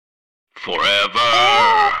Forever.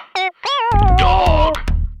 Dog.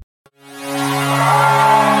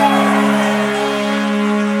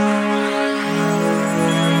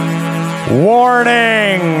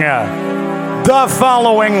 Warning! The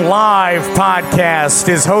following live podcast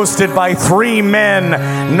is hosted by three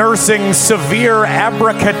men nursing severe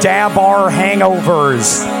abracadabra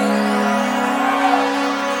hangovers.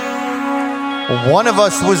 One of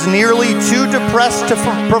us was nearly too depressed to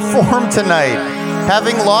perform tonight,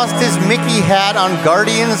 having lost his Mickey hat on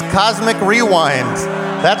Guardians Cosmic Rewind.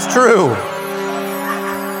 That's true.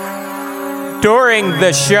 During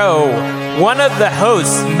the show, one of the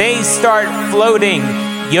hosts may start floating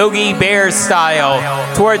Yogi Bear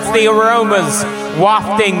style towards the aromas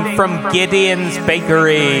wafting from Gideon's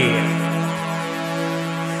Bakery.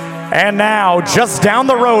 And now, just down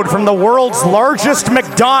the road from the world's largest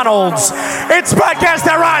McDonald's, it's Podcast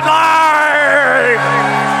That Ride Live!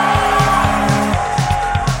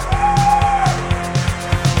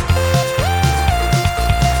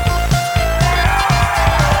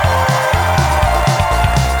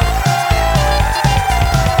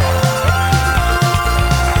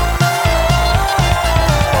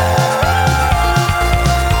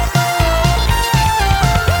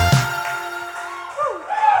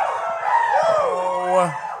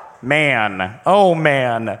 Man. Oh,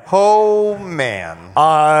 man. Oh, man.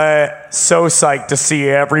 So psyched to see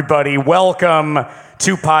everybody. Welcome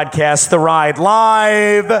to Podcast The Ride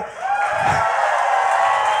Live.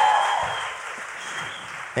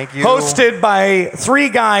 Thank you. Hosted by three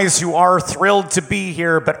guys who are thrilled to be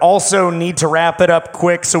here, but also need to wrap it up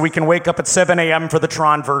quick so we can wake up at 7 a.m. for the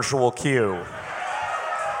Tron virtual queue.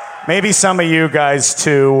 Maybe some of you guys,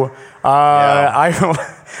 too. I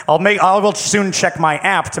will soon check my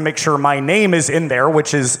app to make sure my name is in there,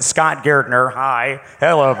 which is Scott Gardner. Hi.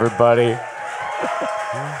 Hello, everybody.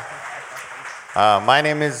 My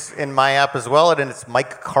name is in my app as well, and it's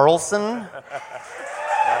Mike Carlson.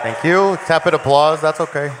 Thank you. Tepid applause. That's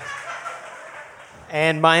okay.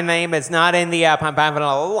 And my name is not in the app. I'm having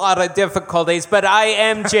a lot of difficulties, but I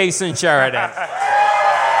am Jason Sheridan.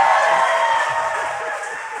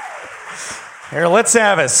 Here, let's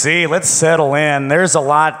have a seat. Let's settle in. There's a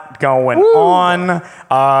lot going on.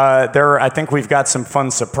 I think we've got some fun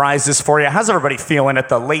surprises for you. How's everybody feeling at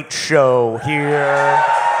the late show here?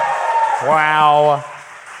 Wow.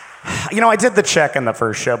 You know, I did the check in the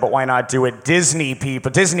first show, but why not do it? Disney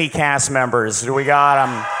people, Disney cast members. Do we got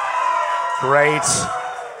them? Great.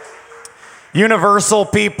 Universal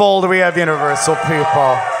people. Do we have Universal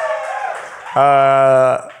people?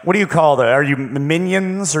 What do you call that? Are you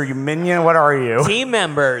minions? Are you minion? What are you? Team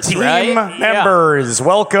members, Team right? members. Yeah.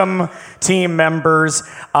 Welcome, team members.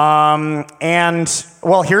 And,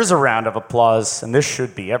 well, here's a round of applause, and this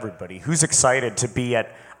should be everybody. Who's excited to be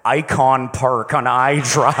at Icon Park on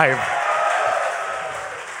iDrive?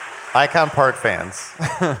 Icon Park fans.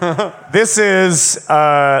 This is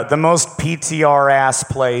the most PTR-ass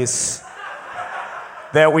place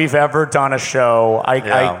that we've ever done a show.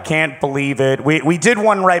 I can't believe it. We did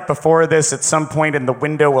one right before this. At some point in the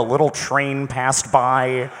window, a little train passed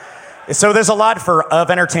by. So there's a lot of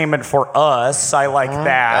entertainment for us. I like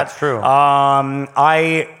that. That's true.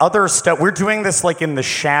 Other stuff. We're doing this like in the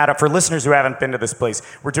shadow. For listeners who haven't been to this place,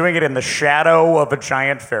 we're doing it in the shadow of a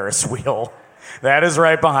giant Ferris wheel. That is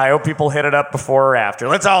right behind. I hope people hit it up before or after.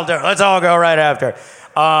 Let's all go right after.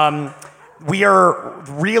 We are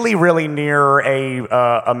really, really near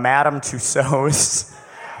a Madame Tussauds,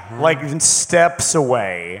 like steps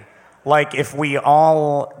away. Like if we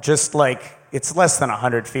all just like, it's less than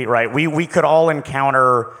 100 feet, right? We could all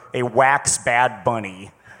encounter a wax Bad Bunny.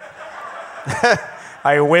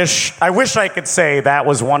 I wish I could say that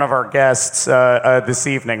was one of our guests this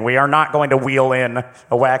evening. We are not going to wheel in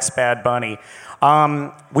a wax Bad Bunny.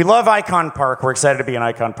 We love Icon Park. We're excited to be in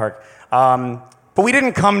Icon Park. But we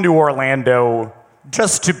didn't come to Orlando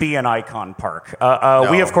just to be in Icon Park. No.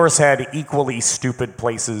 We, of course, had equally stupid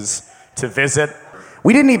places to visit.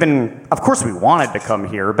 We didn't even, of course we wanted to come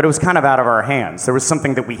here, but it was kind of out of our hands. There was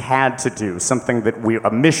something that we had to do,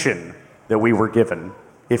 a mission that we were given,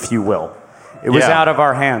 if you will. It was out of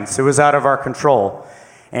our hands. It was out of our control.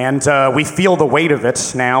 And we feel the weight of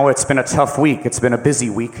it now. It's been a tough week. It's been a busy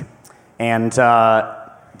week. And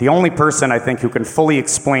the only person, I think, who can fully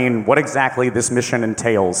explain what exactly this mission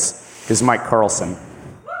entails is Mike Carlson.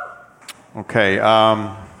 Okay,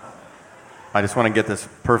 I just want to get this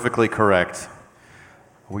perfectly correct.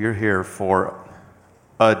 We're here for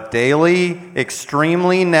a daily,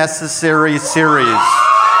 extremely necessary series.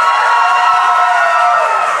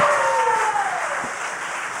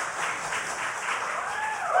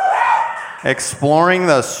 Exploring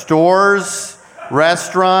the stores,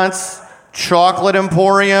 restaurants, chocolate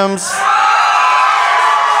emporiums,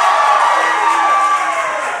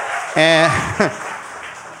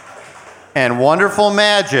 and wonderful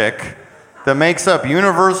magic that makes up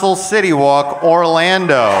Universal City Walk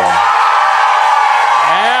Orlando.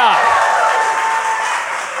 Yeah.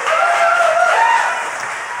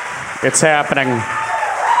 It's happening.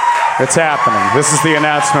 It's happening. This is the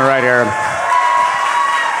announcement right here.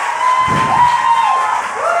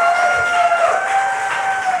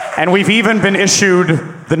 And we've even been issued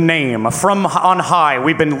the name. From on high,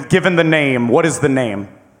 we've been given the name. What is the name?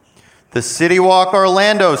 The City Walk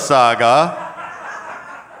Orlando Saga.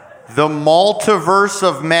 The Multiverse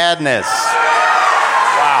of Madness.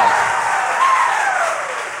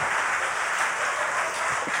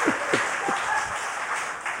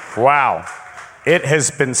 Wow. It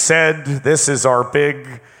has been said this is our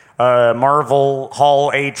big Marvel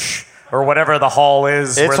Hall H, or whatever the hall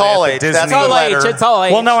is. It's Hall H. Disney. That's the letter. It's all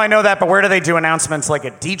H. Well, no, I know that, but where do they do announcements like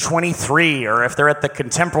at D23, or if they're at the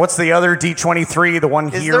Contemporary? What's the other D23? The one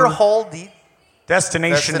Is here? there a Hall D?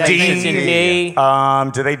 Destination Destination D.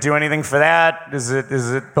 D. Do they do anything for that? Is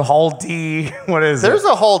it the Hall D? What is There's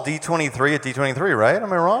it? a Hall D23 at D23, right?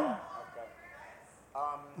 Am I wrong?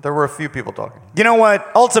 There were a few people talking. You know what?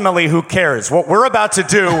 Ultimately, who cares? What we're about to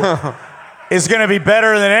do is going to be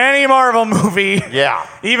better than any Marvel movie. Yeah.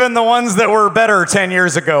 Even the ones that were better 10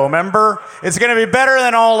 years ago, remember? It's going to be better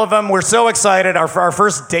than all of them. We're so excited. Our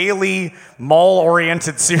first daily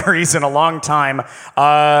mall-oriented series in a long time.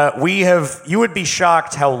 You would be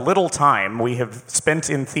shocked how little time we have spent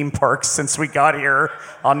in theme parks since we got here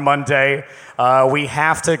on Monday. We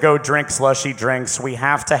have to go drink slushy drinks. We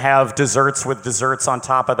have to have desserts with desserts on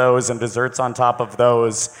top of those and desserts on top of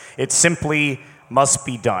those. It simply must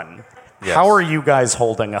be done. Yes. How are you guys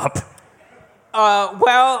holding up?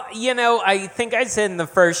 Well, I think I said in the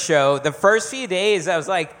first show, the first few days, I was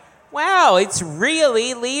like, wow, it's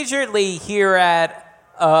really leisurely here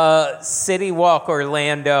at City Walk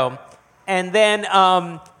Orlando. And then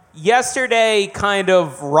yesterday kind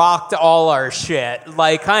of rocked all our shit,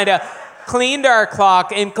 like kind of cleaned our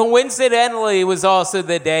clock. And coincidentally, it was also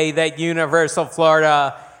the day that Universal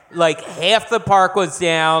Florida, like half the park was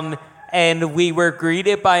down, and we were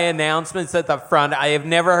greeted by announcements at the front. I have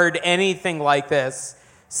never heard anything like this,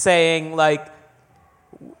 saying like,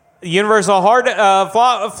 Universal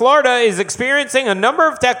Florida is experiencing a number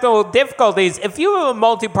of technical difficulties. If you have a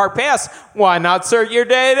multi-park pass, why not start your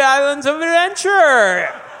day at Islands of Adventure?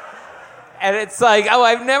 And it's like, oh,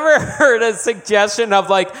 I've never heard a suggestion of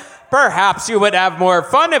like, perhaps you would have more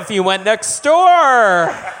fun if you went next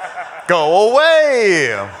door. Go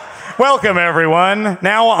away. Welcome, everyone.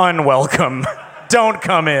 Now unwelcome. Don't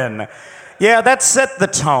come in. Yeah, that set the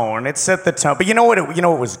tone. It set the tone. But you know what? It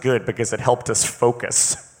was good because it helped us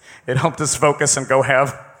focus. It helped us focus and go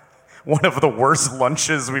have one of the worst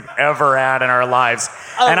lunches we've ever had in our lives.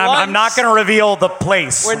 I'm not going to reveal the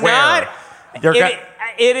place. We're where. not. You're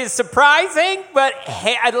It is surprising, but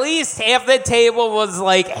at least half the table was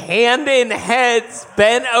like hand in heads,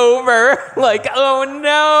 bent over, like, oh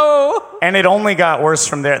no. And it only got worse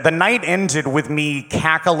from there. The night ended with me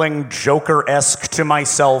cackling Joker-esque to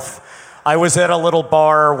myself. I was at a little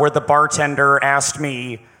bar where the bartender asked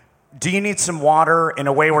me, "Do you need some water?" in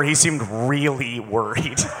a way where he seemed really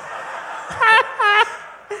worried.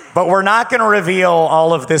 But we're not going to reveal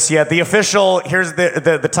all of this yet. The official, here's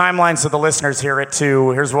the timeline so the listeners hear it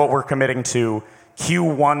too. Here's what we're committing to.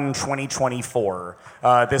 Q1 2024.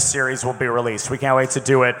 This series will be released. We can't wait to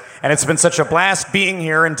do it. And it's been such a blast being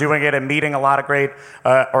here and doing it and meeting a lot of great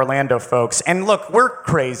Orlando folks. And look, we're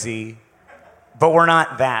crazy, but we're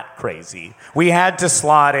not that crazy. We had to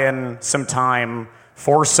slot in some time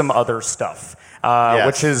for some other stuff, Yes.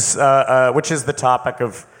 which is the topic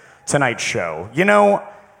of tonight's show. You know,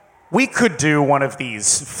 we could do one of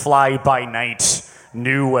these fly-by-night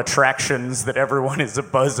new attractions that everyone is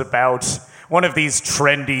abuzz about. One of these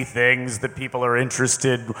trendy things that people are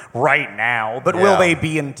interested right now. But will they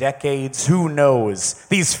be in decades? Who knows?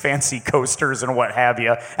 These fancy coasters and what have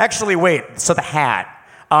you. Actually, wait. So the hat.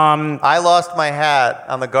 I lost my hat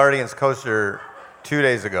on the Guardians coaster 2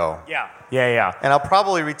 days ago. Yeah. And I'll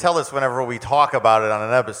probably retell this whenever we talk about it on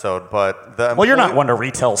an episode, but Well, you're not one to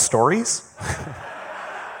retell stories.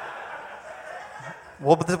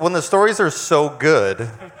 Well, but when the stories are so good,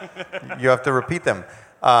 you have to repeat them.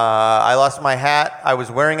 I lost my hat. I was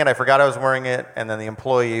wearing it. I forgot I was wearing it. And then the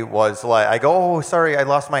employee was like, I go, "Oh, sorry, I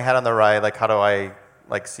lost my hat on the ride. Like, how do I,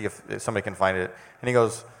 like, see if somebody can find it?" And he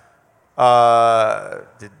goes,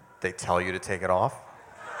 "Did they tell you to take it off?"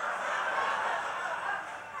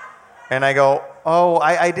 And I go, "Oh,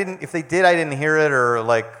 I didn't. If they did, I didn't hear it, or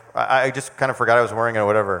like, I just kind of forgot I was wearing it or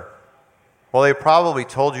whatever." Well, they probably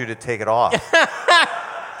told you to take it off.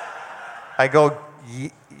 I go,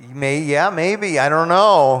 yeah, maybe. I don't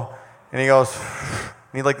know. And he goes, and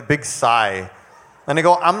he like a big sigh. And I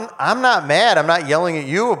go, I'm not mad. I'm not yelling at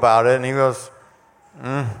you about it. And he goes,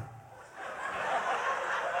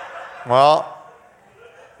 well,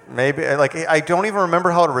 maybe. Like, I don't even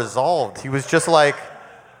remember how it resolved. He was just like,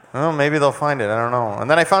 oh, maybe they'll find it. I don't know. And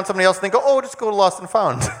then I found somebody else and they go, oh, just go to Lost and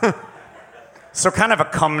Found. So kind of a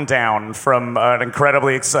come down from an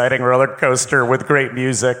incredibly exciting roller coaster with great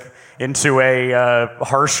music into a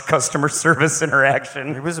harsh customer service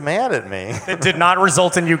interaction. He was mad at me. It did not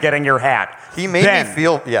result in you getting your hat. He made me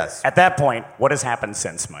feel, yes. At that point, what has happened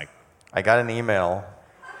since, Mike? I got an email.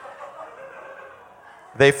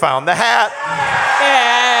 They found the hat.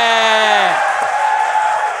 Yeah.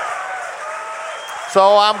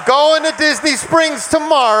 So I'm going to Disney Springs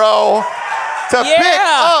tomorrow to pick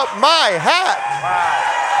up my hat.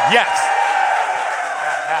 Wow. Yes.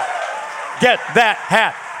 Get that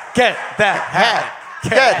hat. Get that hat.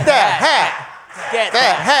 Get that hat. Get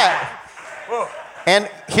That hat. And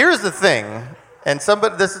here's the thing, and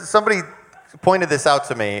somebody pointed this out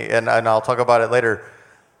to me, and I'll talk about it later.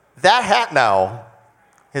 That hat now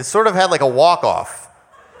has sort of had like a walk-off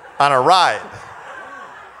on a ride.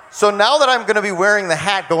 So now that I'm going to be wearing the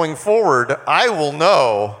hat going forward, I will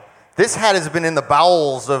know this hat has been in the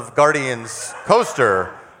bowels of Guardians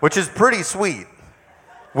Coaster, which is pretty sweet.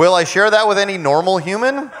 Will I share that with any normal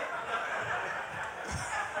human?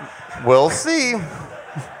 We'll see.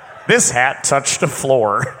 This hat touched a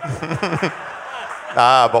floor.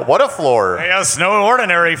 But what a floor. Yes, no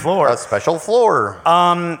ordinary floor. A special floor.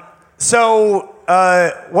 So,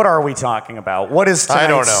 what are we talking about? What is I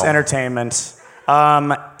don't tonight's know. entertainment?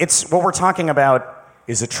 It's what we're talking about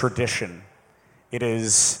is a tradition. It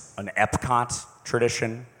is an Epcot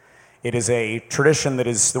tradition. It is a tradition that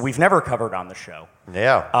we've never covered on the show.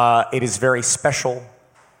 Yeah. It is very special.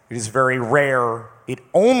 It is very rare. It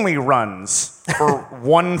only runs for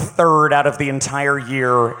 1/3 out of the entire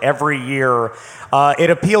year, every year. It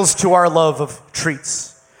appeals to our love of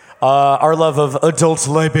treats, our love of adult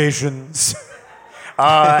libations.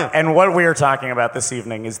 And what we are talking about this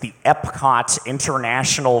evening is the Epcot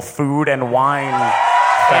International Food and Wine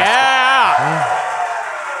Festival. Yeah.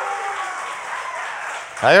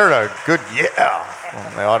 I heard a good yeah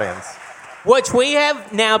from the audience. Which we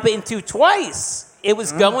have now been to twice. It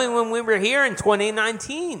was going when we were here in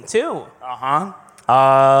 2019, too.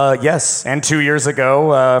 Yes, and 2 years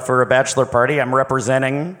ago for a bachelor party. I'm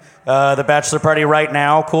representing the bachelor party right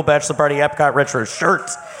now. Cool bachelor party Epcot retro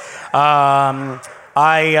shirt. I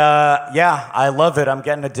love it. I'm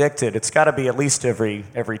getting addicted. It's got to be at least every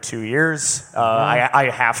 2 years.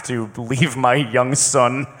 I have to leave my young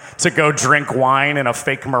son to go drink wine in a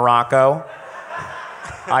fake Morocco.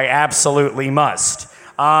 I absolutely must.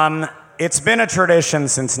 It's been a tradition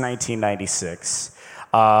since 1996.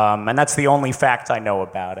 And that's the only fact I know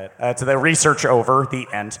about it. That's the research over, the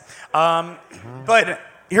end. But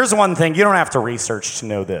here's one thing. You don't have to research to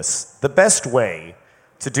know this. The best way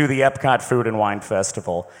to do the Epcot Food and Wine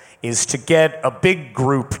Festival is to get a big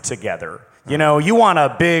group together. You know, you want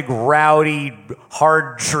a big, rowdy,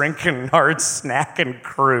 hard drinking, hard snacking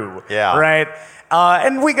crew. Yeah. Right?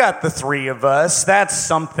 And we got the three of us. That's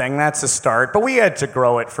something. That's a start. But we had to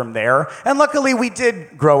grow it from there. And luckily, we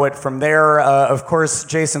did grow it from there. Of course,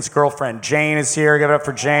 Jason's girlfriend, Jane, is here. Give it up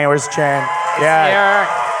for Jane. Where's Jane? Yeah.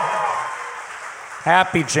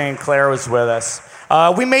 Happy Jane Claire was with us.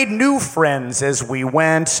 We made new friends as we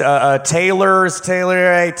went. Taylor,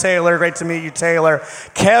 hey, Taylor, great to meet you, Taylor.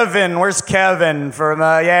 Kevin, where's Kevin from,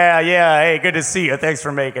 hey, good to see you. Thanks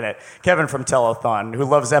for making it. Kevin from Telethon, who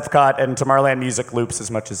loves Epcot and Tomorrowland music loops as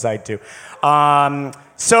much as I do.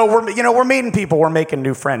 So we're meeting people, we're making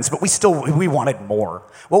new friends, but we wanted more.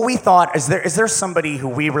 What we thought, is there somebody who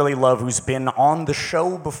we really love who's been on the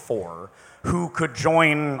show before who could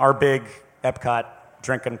join our big Epcot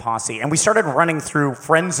drinking posse? And we started running through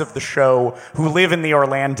friends of the show who live in the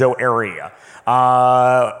Orlando area.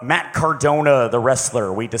 Matt Cardona, the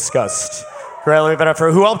wrestler, we discussed. Who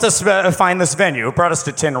helped us find this venue, who brought us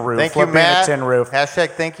to Tin Roof. Thank you, Matt. Tin Roof.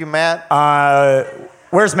 Hashtag thank you, Matt.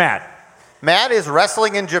 Where's Matt? Matt is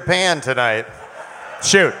wrestling in Japan tonight.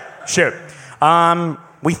 Shoot.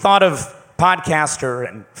 We thought of podcaster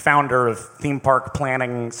and founder of theme park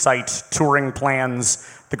planning site Touring Plans,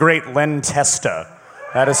 the great Len Testa.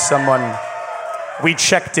 That is someone we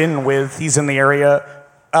checked in with. He's in the area.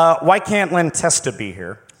 Why can't Len Testa be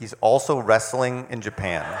here? He's also wrestling in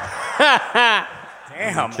Japan.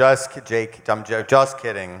 Damn. Jake, I'm just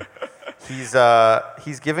kidding.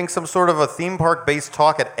 He's giving some sort of a theme park based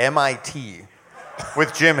talk at MIT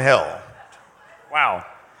with Jim Hill. Wow.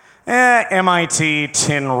 MIT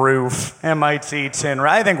tin roof. MIT tin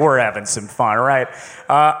roof. I think we're having some fun, right?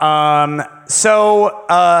 So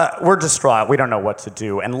we're distraught. We don't know what to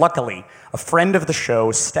do. And luckily, a friend of the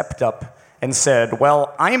show stepped up and said,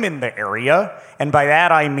 well, I'm in the area, and by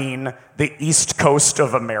that I mean the East Coast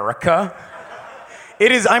of America.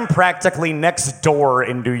 I'm practically next door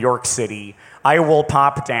in New York City. I will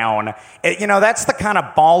pop down. That's the kind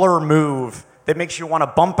of baller move that makes you want to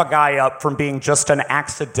bump a guy up from being just an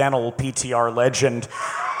accidental PTR legend.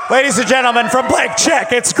 Ladies and gentlemen, from Blank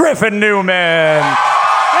Check, it's Griffin Newman. Yeah!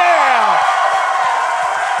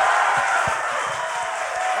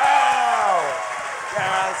 Wow!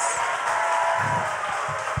 Yes.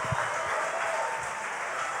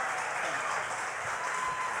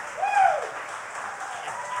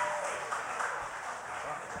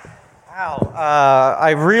 Wow,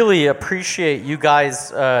 I really appreciate you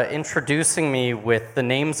guys introducing me with the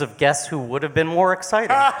names of guests who would have been more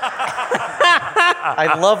exciting.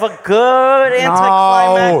 I love a good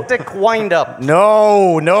anticlimactic wind-up.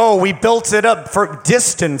 No, we built it up for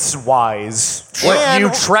distance-wise.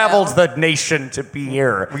 You traveled the nation to be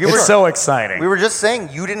here. It's so exciting. We were just saying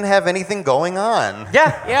you didn't have anything going on.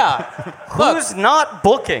 Yeah. Who's not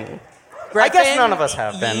booking? I guess none of us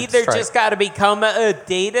have been. You either just got to become a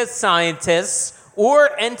data scientist or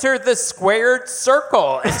enter the squared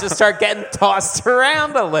circle and just start getting tossed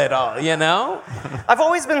around a little, you know? I've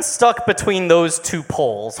always been stuck between those two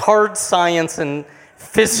poles, hard science and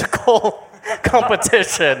physical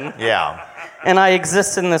competition. Yeah. And I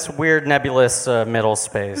exist in this weird nebulous middle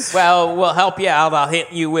space. Well, we'll help you out. I'll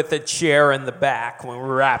hit you with a chair in the back when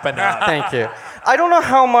we're wrapping up. Thank you. I don't know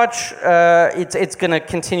how much it's going to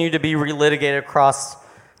continue to be relitigated across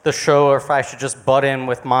the show, or if I should just butt in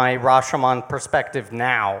with my Rashomon perspective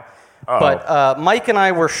now. Uh-oh. But Mike and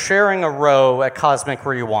I were sharing a row at Cosmic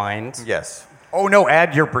Rewind. Yes. Oh, no,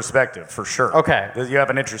 add your perspective, for sure. Okay. You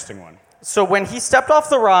have an interesting one. So when he stepped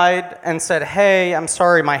off the ride and said, hey, I'm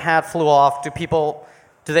sorry, my hat flew off, do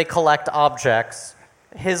they collect objects?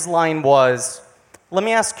 His line was, let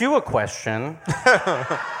me ask you a question.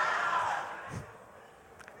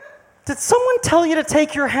 Did someone tell you to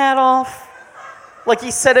take your hat off? Like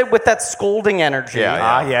he said it with that scolding energy.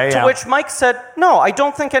 Yeah. To which Mike said, no, I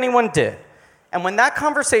don't think anyone did. And when that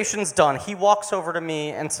conversation's done, he walks over to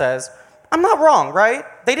me and says, I'm not wrong, right?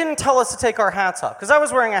 They didn't tell us to take our hats off, because I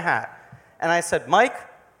was wearing a hat. And I said, Mike,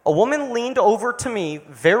 a woman leaned over to me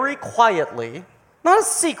very quietly, not a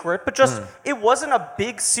secret, but just, it wasn't a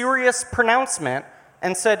big, serious pronouncement,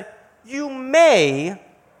 and said, you may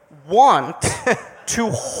want to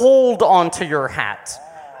hold onto your hat,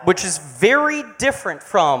 which is very different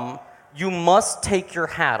from, you must take your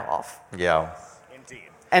hat off. Yeah. Indeed.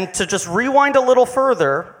 And to just rewind a little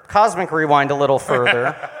further, Cosmic Rewind a little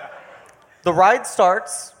further, the ride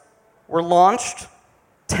starts, we're launched,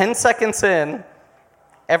 10 seconds in,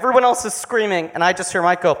 everyone else is screaming, and I just hear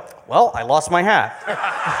Mike go, well, I lost my hat.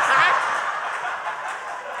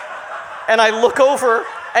 And I look over,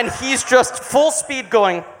 and he's just full speed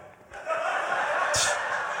going.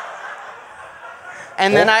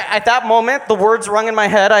 And then at that moment, the words rung in my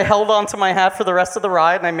head. I held onto my hat for the rest of the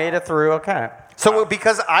ride, and I made it through okay. So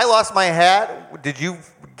because I lost my hat, did you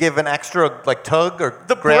give an extra tug or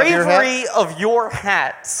The grab your hat? bravery of your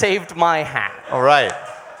hat saved my hat. All right.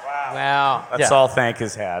 Wow. Let's all thank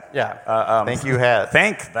his hat. Yeah. Thank you, hat.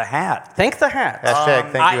 Thank the hat. Thank the hat.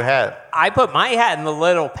 Hashtag thank you, hat. I put my hat in the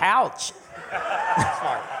little pouch.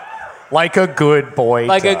 Like a good boy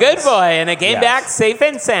Like a does. good boy, and it came Yes. back safe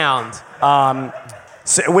and sound.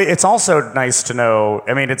 So it's also nice to know,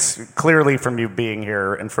 I mean, it's clearly from you being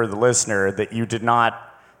here and for the listener that you did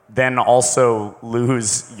not then also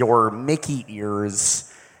lose your Mickey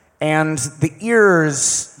ears. And the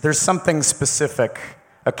ears, there's something specific,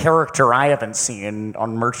 a character I haven't seen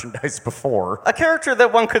on merchandise before. A character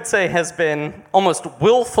that one could say has been almost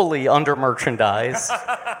willfully under merchandise.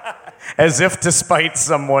 As if despite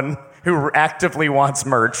someone who actively wants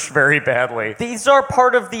merch very badly. These are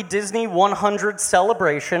part of the Disney 100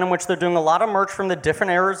 celebration, in which they're doing a lot of merch from the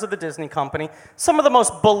different eras of the Disney company. Some of the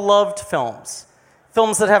most beloved films.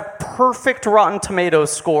 Films that have perfect Rotten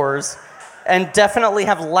Tomatoes scores and definitely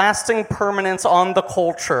have lasting permanence on the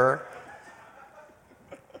culture.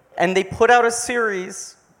 And they put out a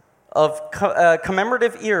series of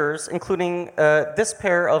commemorative ears, including this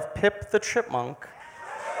pair of Pip the Chipmunk.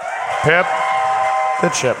 Pip the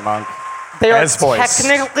Chipmunk. They are As voiced.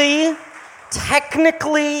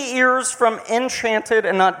 technically ears from Enchanted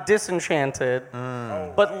and not Disenchanted.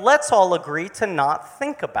 But let's all agree to not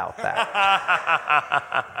think about that.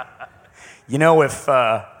 You know, if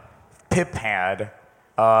Pip had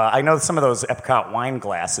I know some of those Epcot wine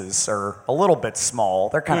glasses are a little bit small.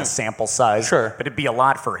 They're kind of sample size. Sure. But it'd be a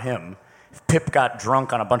lot for him. If Pip got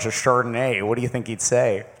drunk on a bunch of Chardonnay, what do you think he'd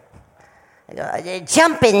say?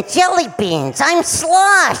 Jumping jelly beans. I'm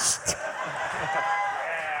sloshed.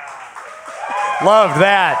 Love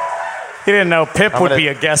that. He didn't know Pip would be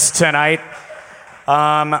a guest tonight.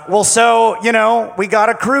 Well, so, we got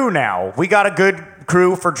a crew now. We got a good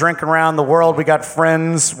crew for drinking around the world. We got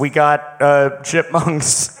friends. We got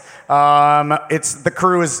chipmunks. The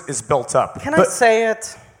crew is built up. Can I say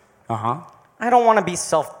it? Uh-huh. I don't want to be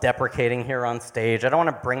self-deprecating here on stage. I don't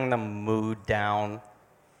want to bring the mood down.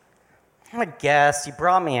 I'm a guest. You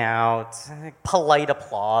brought me out. Polite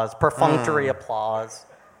applause, perfunctory applause.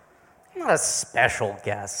 I'm not a special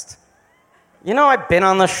guest. I've been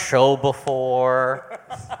on the show before.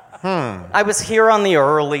 I was here on the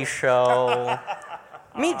early show.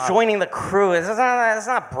 Me joining the crew is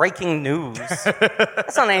not breaking news.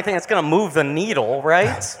 That's not anything that's going to move the needle,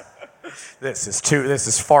 right? This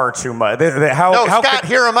is far too much. Scott,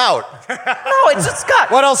 hear him out. No, it's just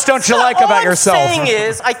Scott. What else don't you like about yourself? All I'm saying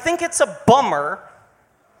is, I think it's a bummer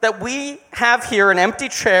that we have here an empty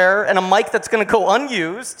chair and a mic that's going to go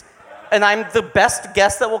unused, and I'm the best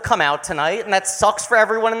guest that will come out tonight, and that sucks for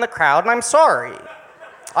everyone in the crowd, and I'm sorry.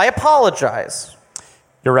 I apologize.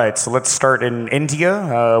 You're right. So let's start in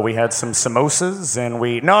India. We had some samosas, and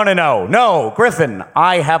No, Griffin,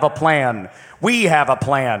 I have a plan. We have a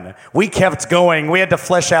plan. We kept going. We had to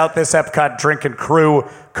flesh out this Epcot drinking crew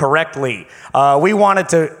correctly. We wanted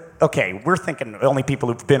to... Okay, we're thinking only people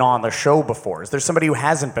who've been on the show before. Is there somebody who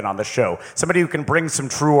hasn't been on the show? Somebody who can bring some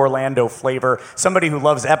true Orlando flavor? Somebody who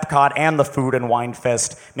loves Epcot and the Food and Wine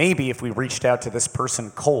Fest? Maybe if we reached out to this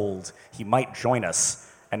person cold, he might join us.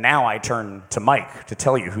 And now I turn to Mike to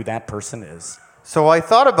tell you who that person is. So I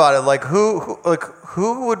thought about it,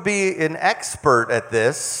 who would be an expert at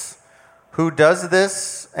this? Who does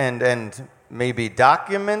this and maybe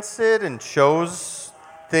documents it and shows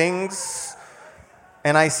things?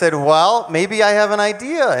 And I said, well, maybe I have an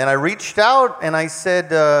idea. And I reached out and I said,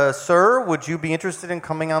 sir, would you be interested in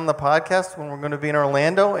coming on the podcast when we're going to be in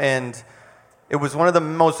Orlando? And it was one of the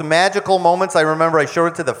most magical moments. I remember I showed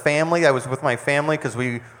it to the family. I was with my family because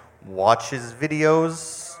we watch his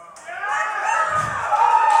videos.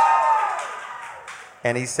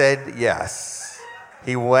 And he said yes.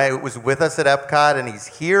 He was with us at Epcot, and he's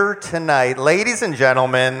here tonight. Ladies and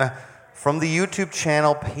gentlemen, from the YouTube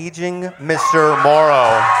channel, Paging Mr.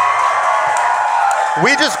 Morrow.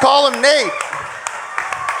 We just call him Nate.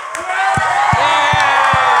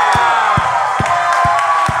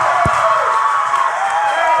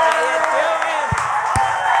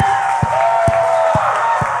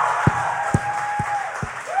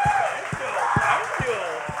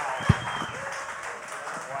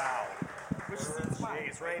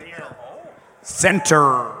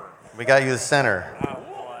 Center. We got you the center. Oh,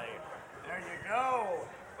 boy. There you go.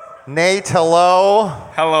 Nate, hello.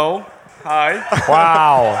 Hello. Hi.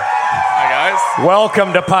 Wow. Hi, guys.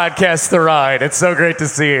 Welcome to Podcast The Ride. It's so great to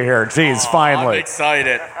see you here. Jeez, finally. I'm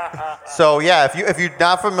excited. So, yeah, if you're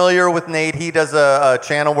not familiar with Nate, he does a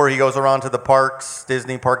channel where he goes around to the parks,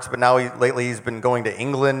 Disney parks, but now lately he's been going to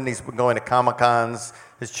England. He's been going to Comic-Cons.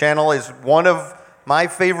 His channel is one of my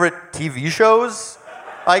favorite TV shows,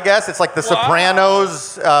 I guess. It's like The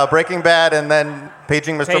Sopranos, Breaking Bad, and then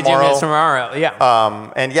Paging Mr. Morrow. Paging Mr. Morrow,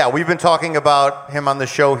 yeah. And yeah, we've been talking about him on the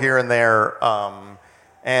show here and there.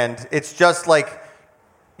 And it's just like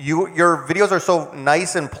your videos are so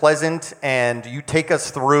nice and pleasant, and you take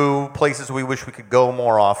us through places we wish we could go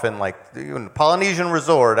more often, like Polynesian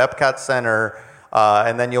Resort, Epcot Center,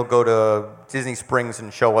 and then you'll go to Disney Springs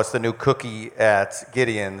and show us the new cookie at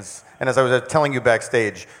Gideon's. And as I was telling you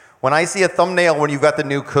backstage, when I see a thumbnail when you've got the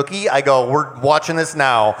new cookie, I go, we're watching this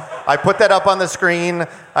now. I put that up on the screen.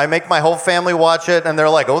 I make my whole family watch it, and they're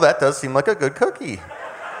like, oh, that does seem like a good cookie.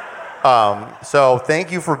 So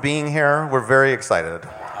thank you for being here. We're very excited.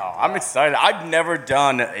 Oh, I'm excited. I've never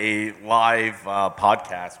done a live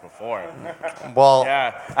podcast before. Well,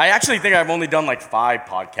 Yeah. I actually think I've only done like 5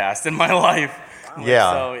 podcasts in my life.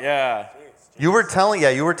 yeah. So, yeah. You were telling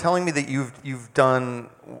me that you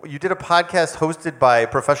did a podcast hosted by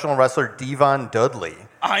professional wrestler Devon Dudley.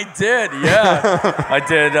 I did, yeah. I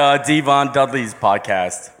did Devon Dudley's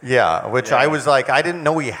podcast. Yeah, which I was like, I didn't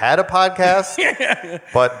know he had a podcast.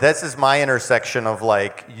 But this is my intersection of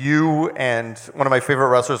like you and one of my favorite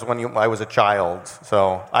wrestlers when I was a child.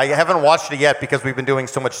 So I haven't watched it yet because we've been doing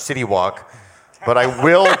so much City Walk. But I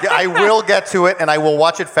will get to it, and I will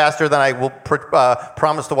watch it faster than I will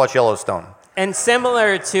promise to watch Yellowstone. And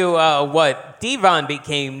similar to what Devon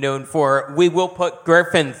became known for, we will put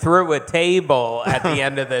Griffin through a table at the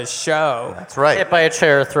end of the show. That's right. Hit by a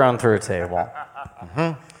chair, thrown through a table.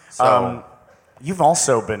 So You've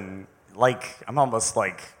also been like, I'm almost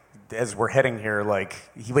like, as we're heading here, like,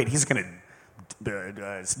 he's gonna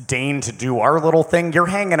deign to do our little thing. You're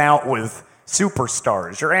hanging out with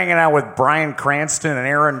superstars. You're hanging out with Bryan Cranston and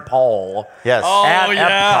Aaron Paul. yes. At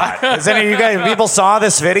Epcot. Has any of you guys, people saw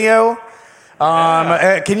this video?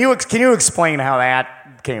 Can you explain how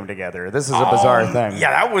that came together? This is a bizarre thing.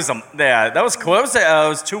 Yeah, that was cool. It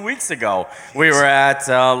was 2 weeks ago. We were at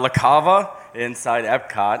La Cava inside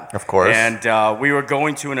Epcot. Of course. And we were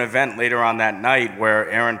going to an event later on that night where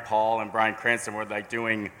Aaron Paul and Bryan Cranston were like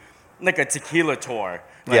doing like a tequila tour.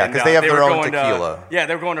 Yeah, because they have their were own going tequila. They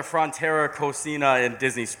were going to Frontera Cocina in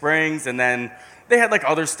Disney Springs, and then they had like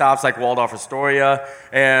other stops like Waldorf Astoria,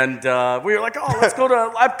 and we were like, oh, let's go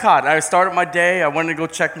to Epcot. I started my day. I wanted to go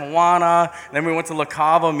check Moana. Then we went to La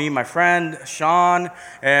Cava, me and my friend Sean,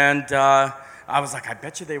 and I was like, I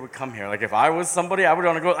bet you they would come here. Like if I was somebody, I would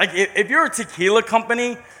want to go. Like if you're a tequila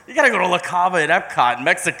company, you got to go to La Cava at Epcot in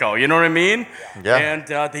Mexico. You know what I mean? Yeah.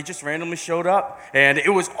 And they just randomly showed up, and it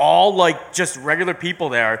was all like just regular people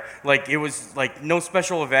there. Like it was like no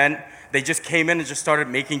special event. They just came in and just started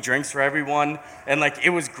making drinks for everyone, and like it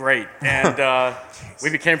was great. And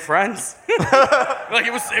we became friends. Like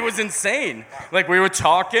it was insane. Like we were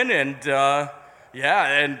talking, and my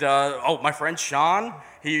friend Sean.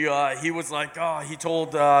 He was like, he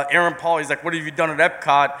told Aaron Paul, he's like, what have you done at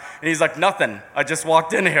Epcot? And he's like, nothing. I just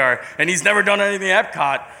walked in here. And he's never done anything at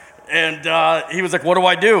Epcot. And he was like, what do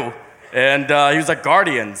I do? And he was like,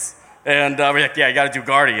 Guardians. And we're like, yeah, you got to do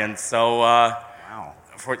Guardians. So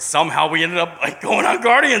somehow we ended up like going on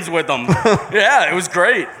Guardians with them. Yeah, it was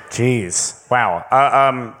great. Jeez. Wow.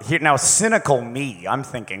 Now, cynical me, I'm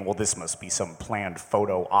thinking, well, this must be some planned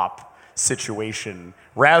photo op situation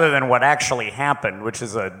rather than what actually happened, which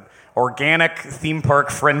is an organic theme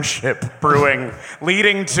park friendship brewing,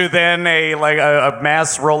 leading to then a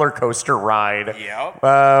mass roller coaster ride.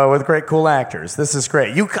 With great cool actors. This is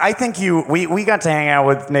great. We got to hang out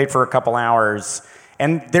with Nate for a couple hours.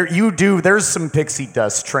 And there's some pixie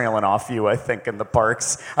dust trailing off you, I think, in the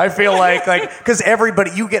parks. I feel like because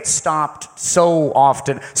you get stopped so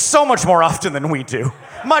often, so much more often than we do.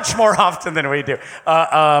 Much more often than we do.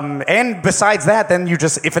 And besides that, then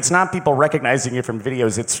if it's not people recognizing you from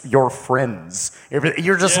videos, it's your friends.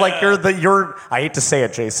 You're just I hate to say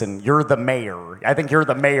it, Jason, you're the mayor. I think you're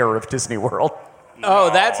the mayor of Disney World.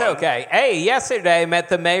 Oh, that's okay. Hey, yesterday I met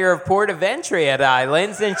the mayor of Port Aventure at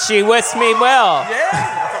Islands, and she wished me well.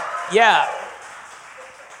 Yeah.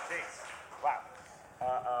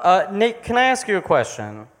 Nate, can I ask you a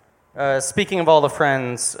question? Speaking of all the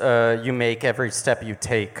friends you make every step you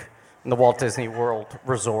take in the Walt Disney World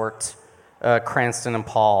Resort, Cranston and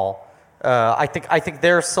Paul, I think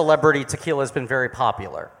their celebrity tequila has been very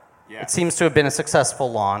popular. Yeah. It seems to have been a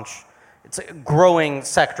successful launch. It's a growing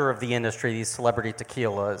sector of the industry, these celebrity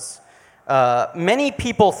tequilas. Many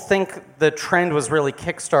people think the trend was really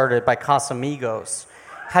kickstarted by Casamigos.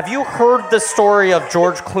 Have you heard the story of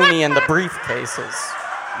George Clooney and the briefcases?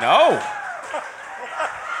 No.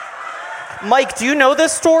 Mike, do you know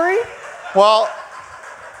this story? Well,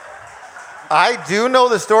 I do know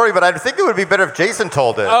the story, but I think it would be better if Jason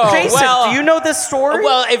told it. Oh, Jason, well, do you know this story?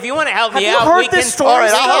 Well, if you want to help me Have out, you heard we this can. story? All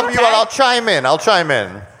right, I'll help you out. I'll chime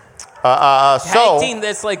in. Tag team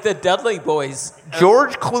this like the Dudley Boys.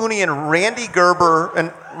 George Clooney and Randy Gerber,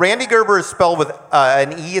 and Randy Gerber is spelled with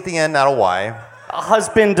an E at the end, not a Y.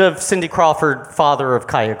 Husband of Cindy Crawford, father of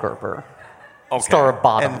Kaya Gerber, star of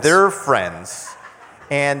Bottoms. And they're friends.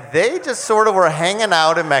 And they just sort of were hanging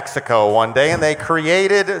out in Mexico one day, and they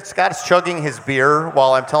created, Scott's chugging his beer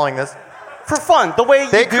while I'm telling this. For fun, the way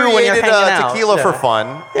you They do when you're created hanging out. tequila Yeah. for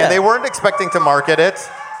fun, Yeah. and they weren't expecting to market it.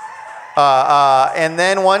 And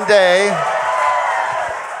then one day...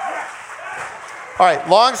 All right,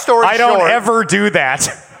 long story short... I don't ever do that.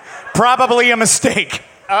 Probably a mistake.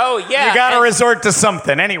 Oh, yeah. You got to resort to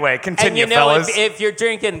something. Anyway, continue, and fellas. If you're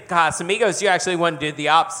drinking Casamigos, you actually want to do the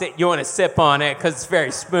opposite. You want to sip on it because it's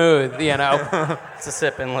very smooth, you know. It's a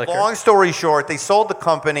sip and liquor. Long story short, they sold the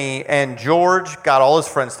company, and George got all his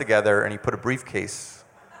friends together, and he put a briefcase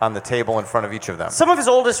on the table in front of each of them. Some of his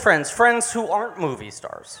oldest friends who aren't movie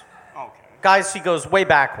stars. Guys he goes way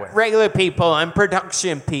back with. Regular people and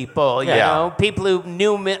production people, you Yeah. know. People who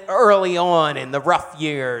knew him early on in the rough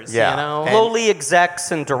years, Yeah. you know. And- Lowly execs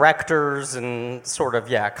and directors and sort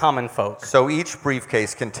of, common folk. So each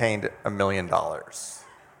briefcase contained $1 million.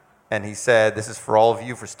 And he said, this is for all of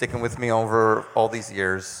you for sticking with me over all these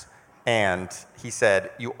years. And he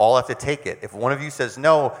said, you all have to take it. If one of you says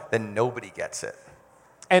no, then nobody gets it.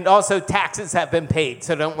 And also, taxes have been paid,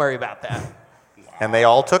 so don't worry about that. And they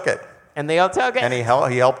all took it. And they all took it? And he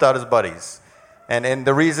helped out his buddies. And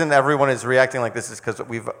the reason everyone is reacting like this is because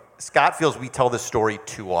Scott feels we tell this story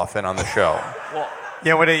too often on the show.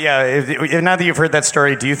 Now that you've heard that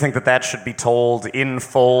story, do you think that should be told in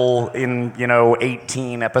full in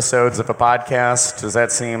 18 episodes of a podcast? Does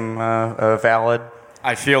that seem valid?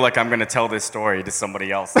 I feel like I'm going to tell this story to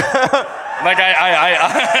somebody else. Sounds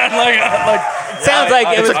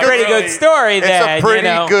like it was a pretty good story. It's a pretty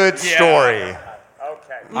good story.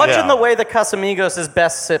 Much in the way that Casamigos is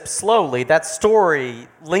best sipped slowly, that story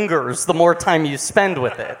lingers the more time you spend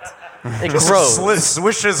with it. It grows.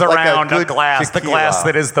 Swishes around a glass, the glass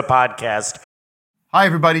that is the podcast. Hi,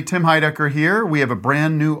 everybody. Tim Heidecker here. We have a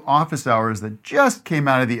brand new office hours that just came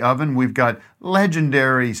out of the oven. We've got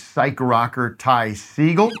legendary psych rocker Ty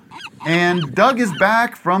Siegel. And Doug is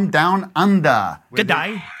back from down under.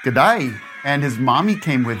 G'day. G'day. And his mommy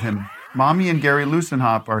came with him. Mommy and Gary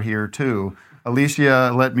Lusenhop are here, too.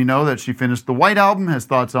 Alicia let me know that she finished the White Album, has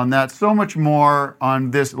thoughts on that. So much more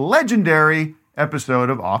on this legendary episode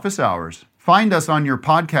of Office Hours. Find us on your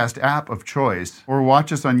podcast app of choice or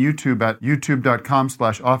watch us on YouTube at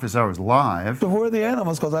youtube.com/officehours-live. So who are the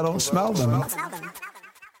animals? Because I don't smell them.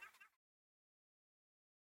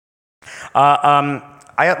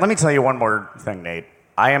 Let me tell you one more thing, Nate.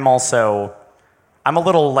 I'm a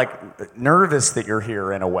little nervous that you're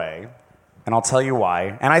here in a way, and I'll tell you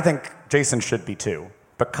why. And I think Jason should be too,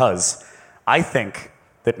 because I think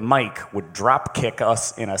that Mike would drop kick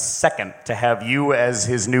us in a second to have you as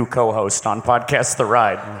his new co-host on Podcast The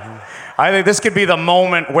Ride. Mm-hmm. I think this could be the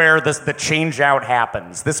moment where the change out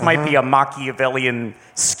happens. This might be a Machiavellian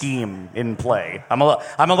scheme in play. I'm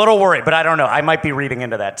a little worried, but I don't know. I might be reading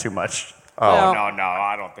into that too much. Oh, no,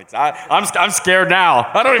 I don't think so. I'm scared now.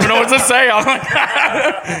 I don't even know what to say. I'm like,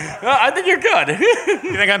 I think you're good.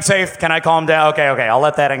 You think I'm safe? Can I calm down? Okay, I'll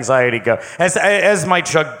let that anxiety go. As my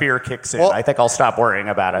chug beer kicks in, I think I'll stop worrying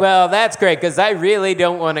about it. Well, that's great, because I really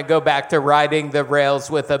don't want to go back to riding the rails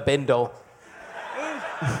with a bindle.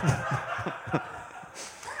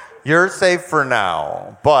 You're safe for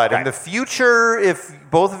now. But in the future, if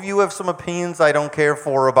both of you have some opinions I don't care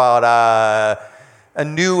for about a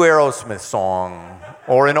new Aerosmith song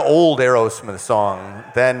or an old Aerosmith song,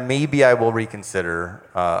 then maybe I will reconsider.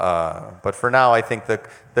 But for now, I think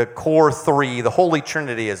the core three, the Holy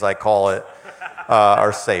Trinity as I call it,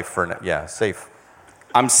 are safe for now. Yeah, safe.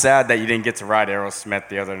 I'm sad that you didn't get to ride Aerosmith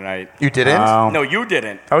the other night. You didn't? No, you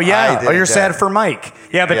didn't. Oh, yeah. You're sad for Mike.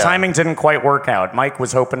 Yeah, the timing didn't quite work out. Mike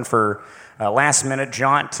was hoping for a last-minute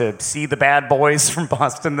jaunt to see the bad boys from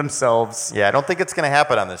Boston themselves. Yeah, I don't think it's going to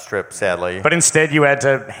happen on this trip, sadly. But instead, you had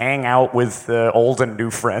to hang out with old and new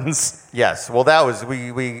friends. Yes. Well, that was,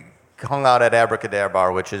 we hung out at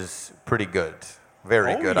Abracadabra, which is pretty good.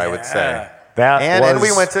 Very good, I would say. And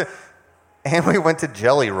we went to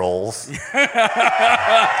Jelly Rolls.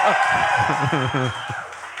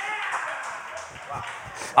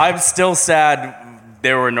 I'm still sad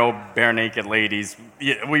there were no bare naked ladies.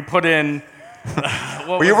 We put in.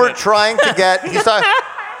 We were trying to get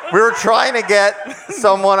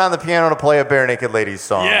someone on the piano to play a bare naked ladies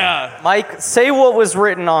song. Yeah. Mike, say what was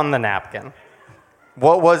written on the napkin.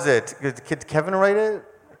 What was it? Did Kevin write it?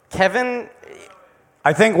 Kevin.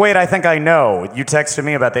 I think I know. You texted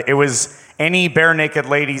me about that. It was any bare naked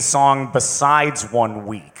ladies song besides 1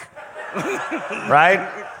 week. Right?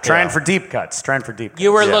 Trying for deep cuts.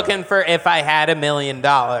 You were looking for If I Had $1 Million.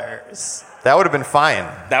 That would have been fine.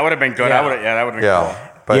 That would have been good. Yeah. That would have been cool.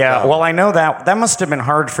 But, well, I know that must have been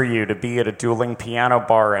hard for you to be at a dueling piano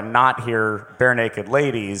bar and not hear bare naked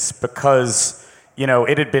ladies because,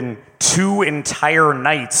 it had been 2 entire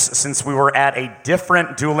nights since we were at a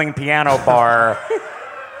different dueling piano bar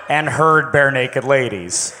and heard bare naked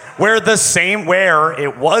ladies. Where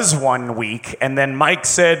it was 1 week, and then Mike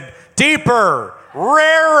said, deeper,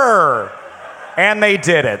 rarer, and they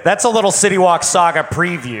did it. That's a little City Walk Saga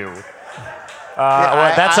preview.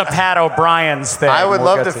 That's a Pat O'Brien's thing. I would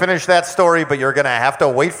love to finish that story, but you're going to have to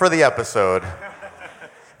wait for the episode.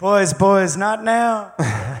 Boys, not now.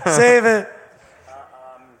 Save it.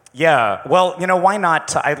 Yeah, well, why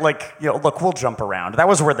not? Look, we'll jump around. That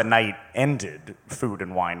was where the night ended, food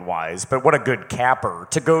and wine-wise, but what a good capper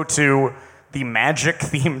to go to the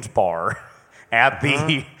magic-themed bar at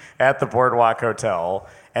the Boardwalk Hotel,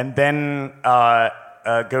 and then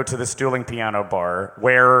go to the dueling piano bar,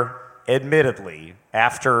 where, admittedly,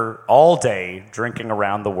 after all day drinking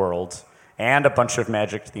around the world and a bunch of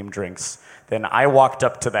magic-themed drinks, then I walked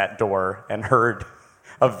up to that door and heard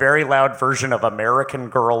a very loud version of American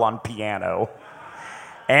Girl on piano.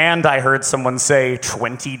 And I heard someone say,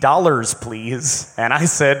 $20, please. And I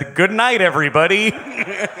said, good night, everybody.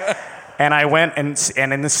 And I went and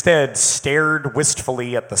instead stared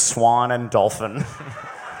wistfully at the swan and dolphin.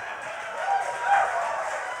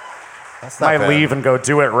 I leave and go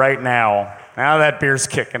do it right now. Now that beer's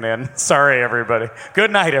kicking in. Sorry, everybody.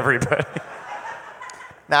 Good night, everybody.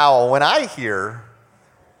 Now, when I hear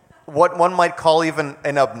what one might call even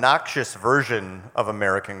an obnoxious version of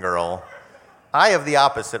American Girl, I have the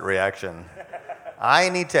opposite reaction. I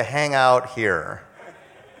need to hang out here.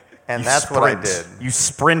 And that's what I did. You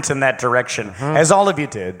sprint in that direction, as all of you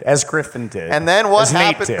did, as Griffin did. And then what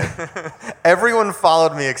happened? Nate did. Everyone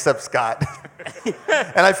followed me except Scott.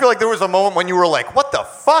 And I feel like there was a moment when you were like, what the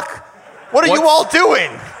fuck? What are you all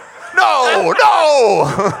doing? No!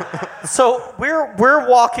 So we're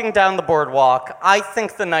walking down the boardwalk. I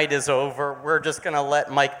think the night is over. We're just going to let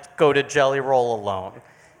Mike go to Jelly Roll alone.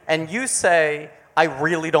 And you say, I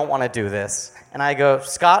really don't want to do this. And I go,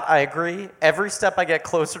 Scott, I agree. Every step I get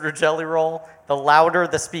closer to Jelly Roll, the louder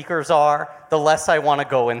the speakers are, the less I want to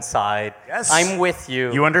go inside. Yes. I'm with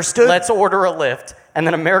you. You understood? Let's order a lift. And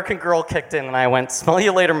then American Girl kicked in, and I went, smell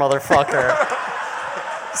you later, motherfucker.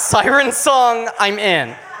 Siren song, I'm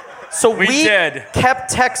in. So we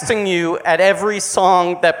kept texting you at every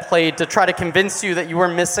song that played to try to convince you that you were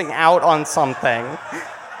missing out on something.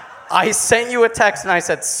 I sent you a text and I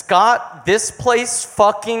said, Scott, this place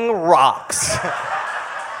fucking rocks.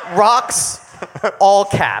 Rocks, all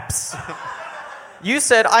caps. You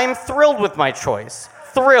said, I'm thrilled with my choice.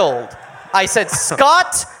 Thrilled. I said,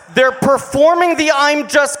 Scott, they're performing the I'm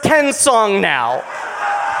Just Ken song now.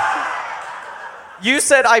 You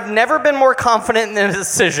said, I've never been more confident in a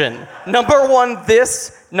decision. Number one,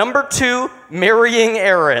 this. Number two, marrying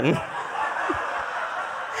Aaron.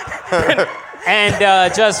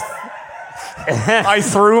 And just... I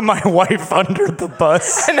threw my wife under the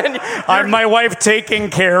bus. I'm my wife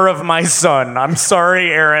taking care of my son. I'm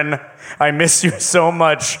sorry, Aaron. I miss you so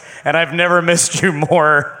much, and I've never missed you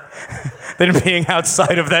more than being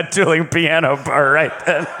outside of that dueling piano bar right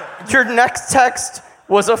then. Your next text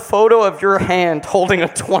was a photo of your hand holding a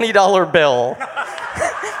 $20 bill.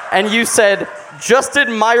 And you said, just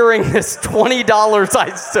admiring this $20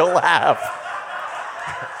 I still have.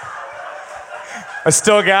 I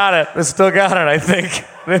still got it, I think.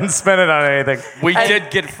 Didn't spend it on anything. We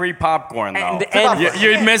did get free popcorn, though. And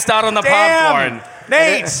you missed out on the popcorn.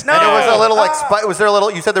 Nate, no. And it was a little like, was there a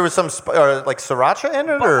little, you said there was some like sriracha in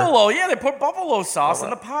it? Or? Buffalo, yeah, they put buffalo sauce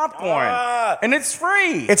in the popcorn. And it's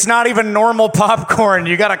free. It's not even normal popcorn.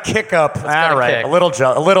 You got to kick up. All right, kick.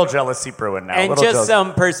 a little jealousy brewing now. And just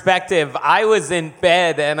some perspective, I was in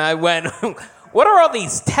bed and I went, what are all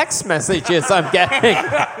these text messages I'm getting?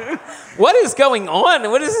 What is going on?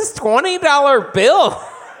 What is this $20 bill?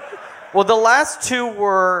 Well, the last two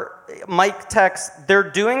were Mike text, they're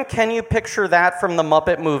doing Can You Picture That from the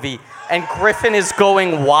Muppet movie, and Griffin is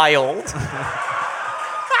going wild.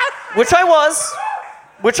 Which I was.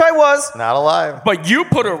 Not alive. But you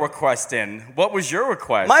put a request in. What was your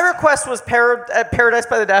request? My request was Paradise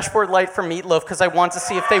by the Dashboard Light from Meatloaf because I wanted to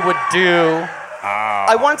see if they would do...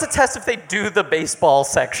 I wanted to test if they do the baseball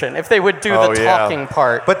section, if they would do the talking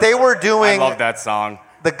part. But they were doing... I love that song.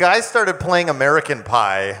 The guys started playing American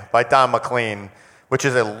Pie by Don McLean, which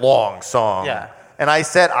is a long song. Yeah. And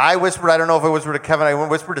I whispered, I don't know if I whispered to Kevin, I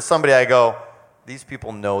whispered to somebody, I go, these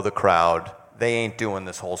people know the crowd. They ain't doing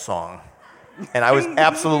this whole song. And I was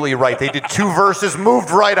absolutely right. They did two verses, moved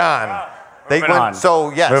right on. They went on. So,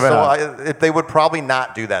 yes, they would probably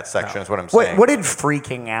not do that section is what I'm saying. What did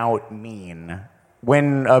freaking out mean?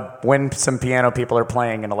 When some piano people are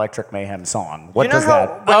playing an Electric Mayhem song, what does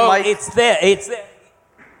that? It's the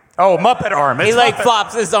Oh, Muppet arm. He like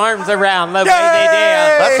flops his arms around the way they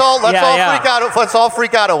Let's dance. all freak out. Let's all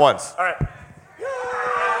freak out at once. All right.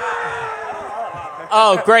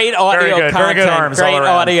 Oh, great audio content. Very good arms great all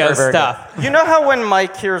around. audio Very stuff. You know how when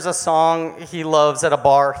Mike hears a song he loves at a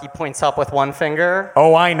bar, he points up with one finger?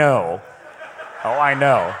 Oh, I know.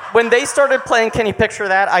 When they started playing Can You Picture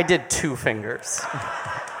That, I did two fingers.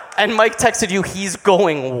 And Mike texted you, he's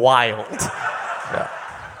going wild.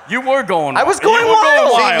 You were going wild. I was going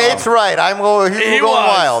wild. See, Nate's right. He was going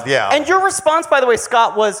wild, yeah. And your response, by the way,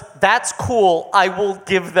 Scott, was, that's cool. I will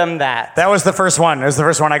give them that. That was the first one. It was the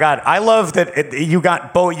first one I got. I love that you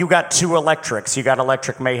got both. You got two electrics. You got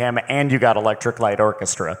Electric Mayhem and you got Electric Light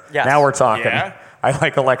Orchestra. Yes. Now we're talking. Yeah. I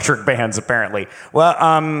like electric bands, apparently.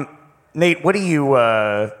 Well, Nate, what do you...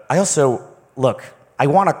 I also... Look, I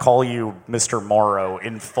want to call you Mr. Morrow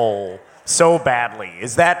in full so badly.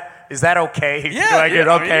 Is that Is that okay? Yeah, Do I get,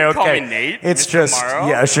 yeah. I okay, mean, you can okay. call me Nate, It's Mr. just, Morrow.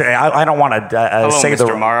 yeah, sure. I don't want to Hello, say Mr.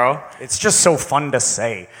 the Morrow. It's just so fun to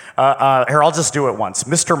say. Here, I'll just do it once.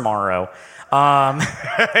 Mr. Morrow.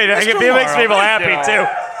 It makes people happy, too.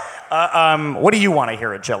 What do you want to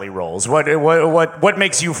hear at Jelly Rolls? What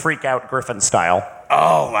makes you freak out Griffin style?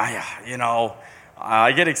 Oh,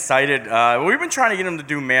 I get excited. We've been trying to get him to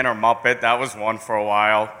do Man or Muppet. That was one for a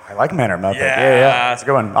while. I like Man or Muppet. Yeah. Yeah. It's a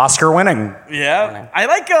good one. Oscar winning. Yeah. I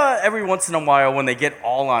like every once in a while when they get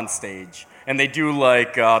all on stage and they do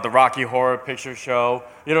like the Rocky Horror Picture Show.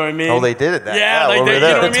 You know what I mean? Oh, they did it. Yeah, like over they, you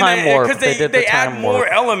there. know what The I mean? time warp. Because They did the they add time more warp.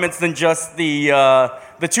 elements than just the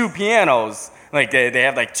two pianos. Like they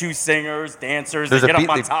have like two singers, dancers. There's they a get beat-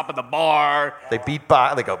 up on they- top of the bar. They beat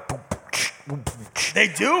by, they go. They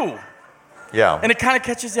do. Yeah. And it kind of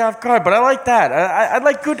catches you off guard, but I like that. I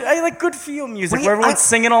like good feel music Wait, where everyone's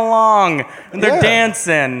singing along and they're Yeah.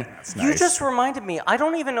 dancing. You just reminded me. I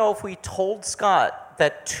don't even know if we told Scott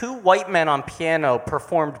that two white men on piano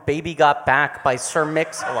performed "Baby Got Back" by Sir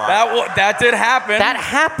Mix-a-Lot. That did happen. That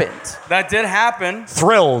happened. That did happen.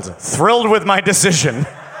 Thrilled with my decision.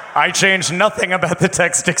 I changed nothing about the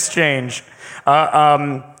text exchange.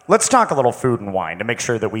 Let's talk a little food and wine to make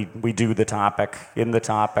sure that we do the topic in the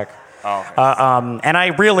topic. Oh. And I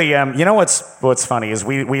really am. You know what's funny is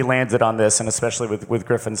we landed on this, and especially with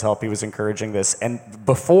Griffin's help, he was encouraging this. And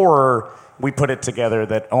before we put it together,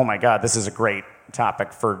 that oh my God, this is a great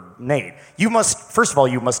topic for Nate. First of all,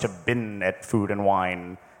 you must have been at Food and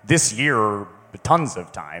Wine this year tons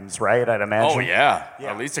of times, right? I'd imagine. Oh yeah.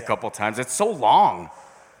 At least a couple times. It's so long.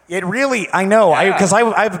 It really, I know, Yeah. because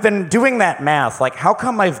I've been doing that math. Like, how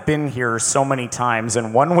come I've been here so many times,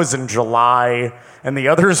 and one was in July, and the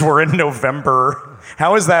others were in November?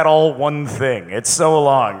 How is that all one thing? It's so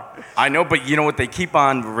long. I know, but you know what? They keep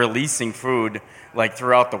on releasing food like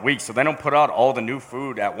throughout the week, so they don't put out all the new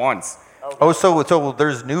food at once. Oh, so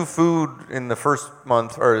there's new food in the first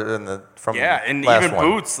month or from Yeah, and last even one.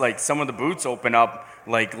 boots. Like some of the boots open up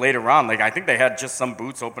like later on. Like I think they had just some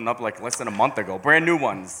boots open up like less than a month ago, brand new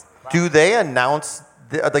ones. Do they announce?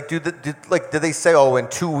 Did they say, oh, in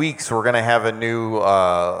 2 weeks we're gonna have a new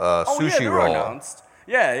sushi they were roll? announced.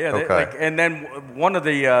 Yeah, yeah. Okay. And then one of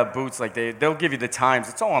the boots, like they'll give you the times.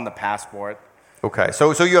 It's all on the passport. Okay,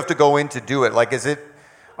 so you have to go in to do it. Like, is it?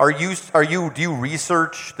 Do you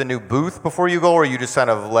research the new booth before you go, or you just kind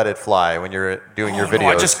of let it fly when you're doing your videos? No,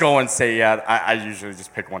 I just go and say, yeah. I usually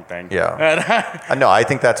just pick one thing. Yeah. No, I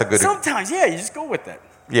think that's a good. Sometimes, yeah, you just go with it.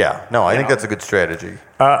 Yeah, no, I think that's a good strategy.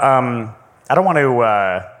 I don't want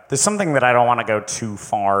to. There's something that I don't want to go too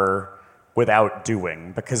far without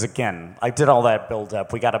doing, because again, I did all that build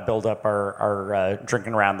up. We got to build up our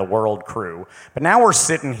drinking around the world crew, but now we're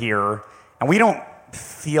sitting here and we don't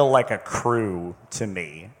feel like a crew to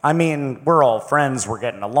me. I mean, we're all friends, we're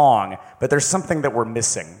getting along, but there's something that we're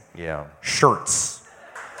missing. Yeah. Shirts.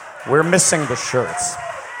 We're missing the shirts.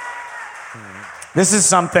 This is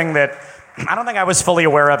something that I don't think I was fully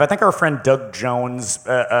aware of. I think our friend Doug Jones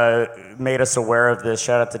made us aware of this.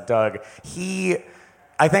 Shout out to Doug. He,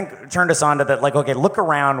 I think, turned us on to that, like, okay, look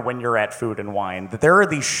around when you're at Food and Wine, that there are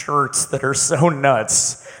these shirts that are so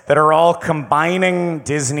nuts, that are all combining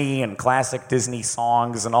Disney and classic Disney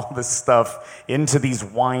songs and all this stuff into these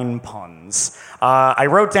wine puns. I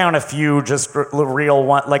wrote down a few just real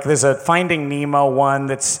one, like there's a Finding Nemo one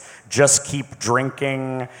that's just keep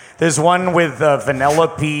drinking. There's one with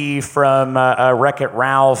Vanellope from Wreck-It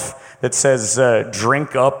Ralph that says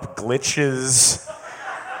drink up glitches.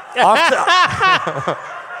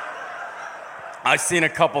 I've seen a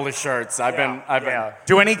couple of shirts. I've been.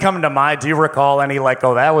 Do any come to mind? Do you recall any, like,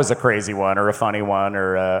 oh, that was a crazy one or a funny one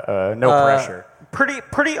or no pressure?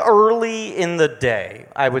 Pretty early in the day,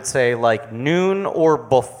 I would say, like noon or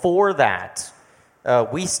before that,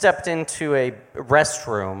 we stepped into a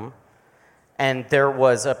restroom, and there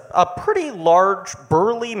was a pretty large,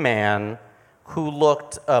 burly man who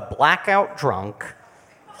looked blackout drunk.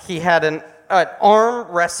 He had an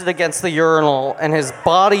arm rested against the urinal, and his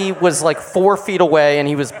body was like 4 feet away, and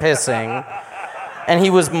he was pissing, and he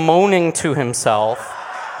was moaning to himself,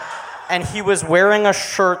 and he was wearing a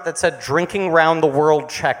shirt that said "Drinking Round the World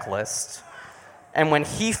Checklist." And when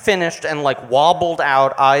he finished and like wobbled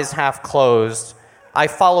out, eyes half closed, I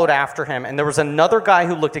followed after him, and there was another guy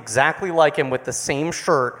who looked exactly like him with the same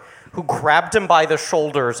shirt, who grabbed him by the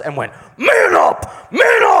shoulders and went, "Man up!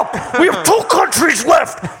 Man up! We have 2 countries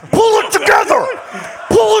left! Pull it together!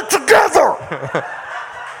 Pull it together!"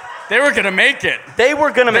 They were gonna make it. They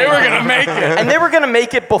were gonna make it. it. And they were gonna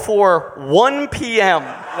make it before 1 p.m.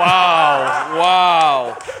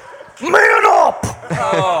 Wow! Man up!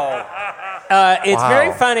 Oh. It's Wow.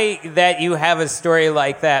 very funny that you have a story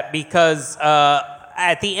like that because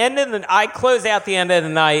at the end of I close out the end of the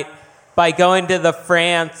night by going to the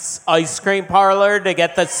France ice cream parlor to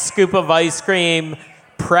get the scoop of ice cream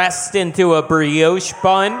pressed into a brioche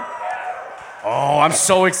bun. Oh, I'm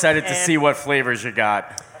so excited to see what flavors you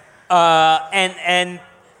got. And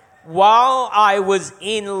while I was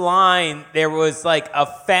in line, there was like a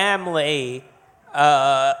family.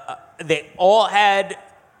 They all had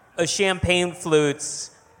champagne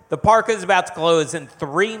flutes. The park is about to close in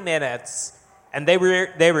 3 minutes, and they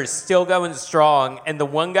were still going strong. And the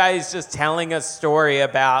one guy is just telling a story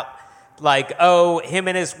about like, oh, him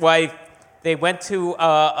and his wife, they went to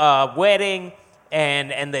a wedding,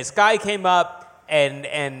 and this guy came up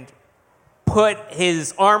and put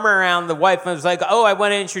his arm around the wife and was like, oh, I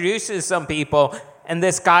want to introduce you to some people. And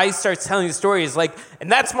this guy starts telling the story. He's like,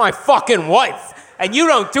 and that's my fucking wife. And you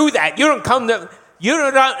don't do that. You don't come to, you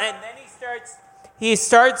don't, and then he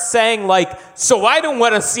starts saying like, so I don't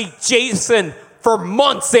want to see Jason for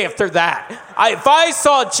months after that. If I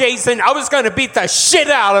saw Jason, I was going to beat the shit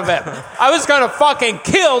out of him. I was going to fucking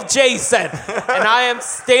kill Jason. And I am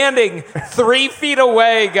standing 3 feet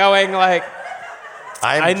away going like,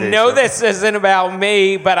 I know this isn't about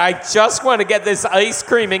me, but I just want to get this ice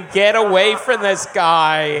cream and get away from this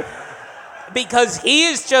guy. Because he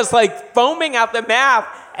is just like foaming out the mouth,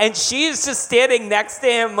 and she is just standing next to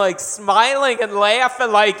him like smiling and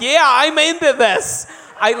laughing like, yeah, I'm into this.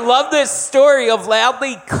 I love this story of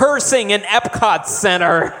loudly cursing in Epcot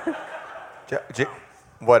Center.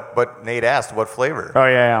 What Nate asked, what flavor? Oh,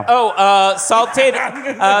 yeah. Oh, salted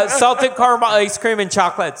caramel ice cream and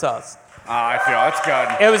chocolate sauce. Oh, I feel that's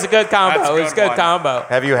good. It was a good combo. That's a It was a good good one. combo.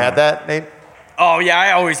 Have you had that, Nate? Oh, yeah,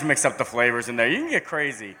 I always mix up the flavors in there. You can get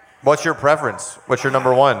crazy. What's your preference? What's your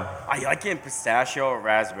number one? I like it in pistachio or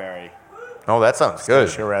raspberry. Oh, that sounds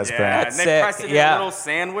good. Sure, raspberry. Yeah, That's and they sick, press it in yeah. a little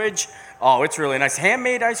sandwich. Oh, it's really nice.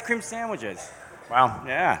 Handmade ice cream sandwiches. Wow.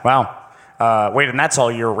 Yeah. Wow. Wait, and that's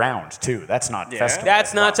all year round, too. That's not Yeah. festive.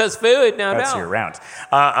 That's not just food. No, That's no. year round.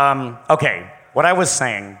 Okay, what I was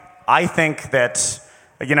saying, I think that,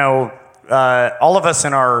 all of us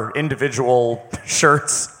in our individual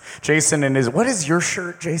shirts, Jason and his, what is your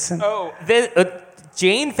shirt, Jason? Oh,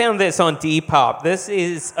 Jane found this on Depop. This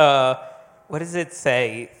is, what does it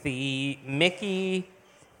say? The Mickey,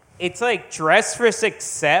 it's like Dress for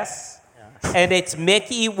Success, and it's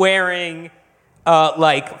Mickey wearing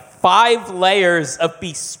like 5 layers of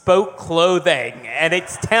bespoke clothing, and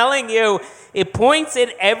it's telling you, it points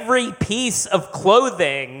at every piece of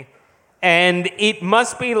clothing, and it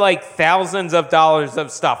must be like thousands of dollars of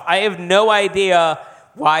stuff. I have no idea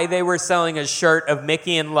why they were selling a shirt of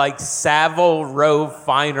Mickey in like Savile Row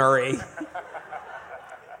finery.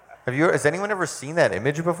 Has anyone ever seen that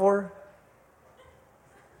image before?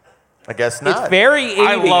 I guess not. It's very 80s.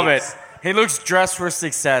 I love it. He looks dressed for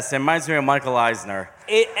success. It reminds me of Michael Eisner.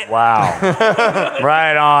 Wow.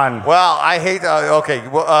 Right on. Well, I hate. Okay.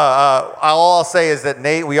 Well, all I'll say is that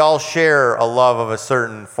Nate, we all share a love of a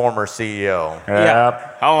certain former CEO.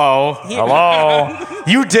 Yep. Hello. Hello.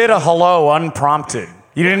 You did a hello unprompted.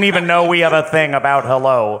 You didn't even know we had a thing about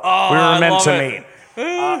hello. We were meant love to it. meet.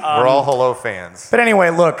 We're all hello fans. But anyway,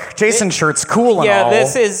 look, Jason's shirt's cool and Yeah, all.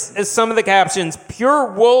 this is some of the captions.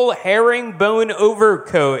 Pure wool herringbone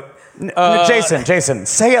overcoat. Jason,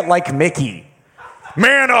 say it like Mickey.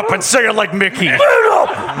 Man up and say it like Mickey. Man up!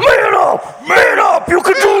 Man up! Man up! You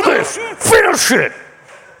can do this! Finish it!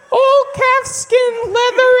 All calfskin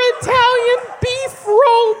leather Italian beef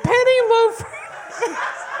roll penny loafer.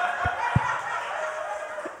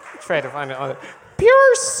 Try to find it on it.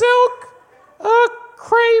 Pure silk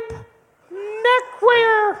crepe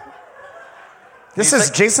neckwear.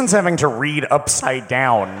 Jason's having to read upside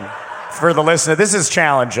down for the listener. This is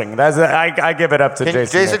challenging. I give it up to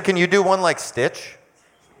Jason. Jason, can you do one like Stitch?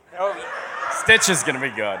 Stitch is going to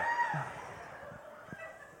be good.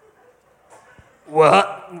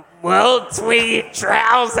 Well, tweed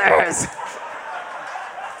trousers.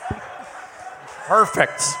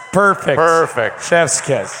 Perfect. Chef's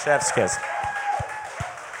kiss.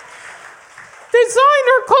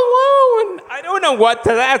 Designer cologne. I don't know what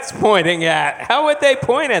that's pointing at. How would they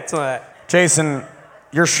point it to that? Jason,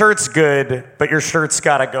 your shirt's good, but your shirt's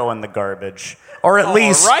got to go in the garbage. Or at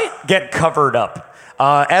least get covered up.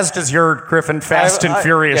 As does your Griffin Fast and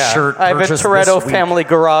Furious shirt. I have a purchased Toretto this week. Family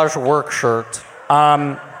Garage work shirt.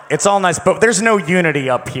 It's all nice, but there's no unity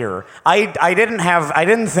up here. I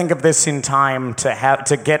didn't think of this in time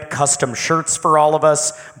to get custom shirts for all of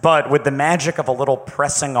us, but with the magic of a little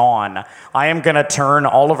pressing on, I am gonna turn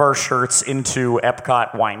all of our shirts into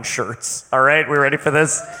Epcot wine shirts. All right, we ready for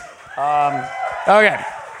this? Okay.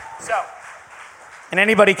 So And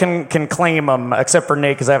anybody can claim them, except for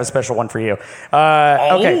Nate, because I have a special one for you.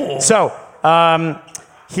 Okay, so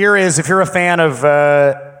here is, if you're a fan of,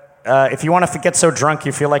 if you want to get so drunk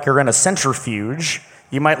you feel like you're in a centrifuge,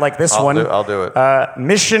 you might like this one. I'll do it.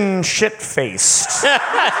 Mission Shit-Faced.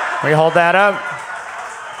 We hold that up.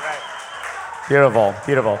 Beautiful,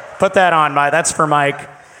 beautiful. Put that on, that's for Mike.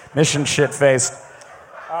 Mission Shit-Faced.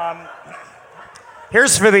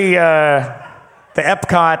 Here's for the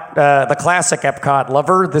Epcot, the classic Epcot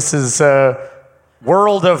lover. This is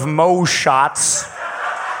World of Mo Shots.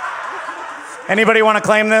 Anybody want to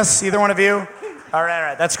claim this? Either one of you? All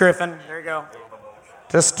right. That's Griffin. There you go.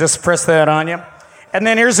 Just press that on you. And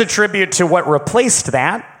then here's a tribute to what replaced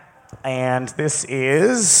that. And this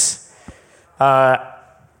is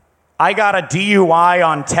I got a DUI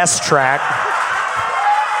on test track.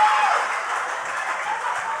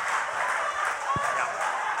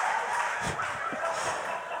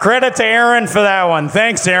 Credit to Aaron for that one.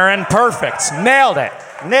 Thanks, Aaron. Perfect. Nailed it.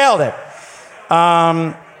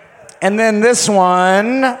 And then this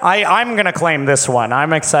one, I'm going to claim this one.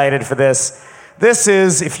 I'm excited for this. This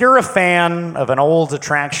is, if you're a fan of an old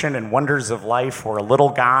attraction in Wonders of Life where a little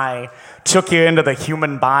guy took you into the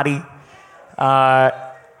human body,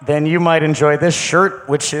 then you might enjoy this shirt,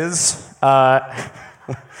 which is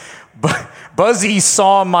Buzzy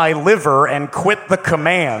saw my liver and quit the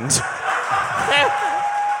command.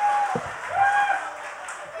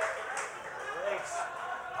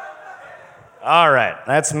 All right,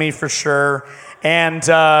 that's me for sure. And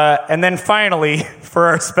then finally, for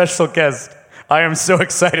our special guest, I am so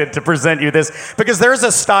excited to present you this, because there's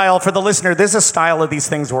a style, for the listener, there's a style of these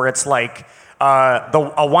things where it's like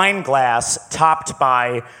a wine glass topped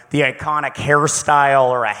by the iconic hairstyle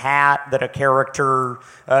or a hat that a character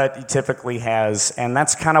typically has. And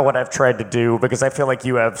that's kind of what I've tried to do, because I feel like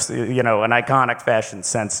you have, an iconic fashion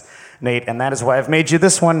sense, Nate. And that is why I've made you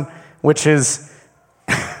this one, which is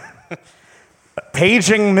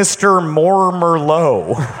Paging Mr.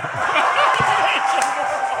 Morrow.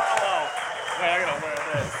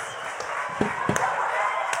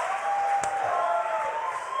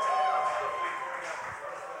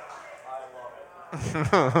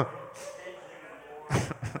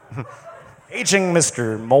 Paging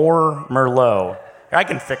Mr. Merlot. I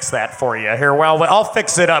can fix that for you here. Well, I'll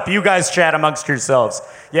fix it up. You guys chat amongst yourselves.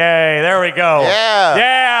 Yay, there we go.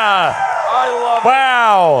 Yeah. I love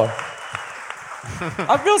Wow.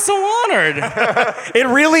 I feel so honored. It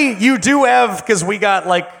really, you do have, because we got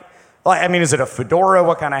is it a fedora?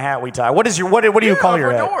 What kind of hat we tie? What do you call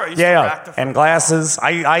your fedora. hat? Yeah. And glasses.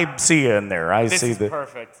 I see you in there. This is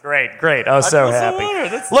perfect. Great. Oh, so happy.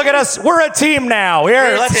 Look at us. We're a team now.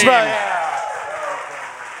 Here, let's team. try.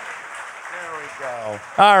 There we go.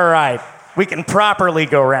 All right. We can properly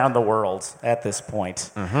go around the world at this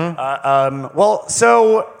point. Mm-hmm.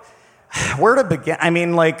 So where to begin?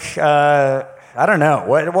 I don't know.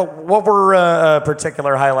 What were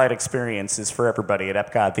particular highlight experiences for everybody at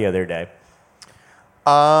Epcot the other day?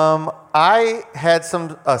 I had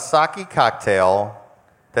a sake cocktail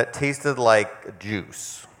that tasted like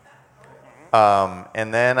juice.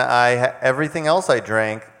 And then everything else I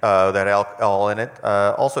drank that had alcohol in it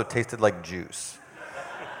also tasted like juice.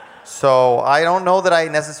 So I don't know that I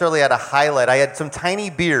necessarily had a highlight. I had some tiny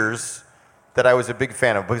beers that I was a big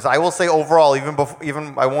fan of, because I will say overall,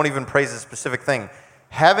 even I won't even praise a specific thing.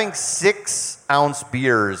 Having 6-ounce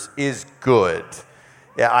beers is good.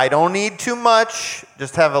 Yeah, I don't need too much.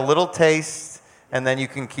 Just have a little taste, and then you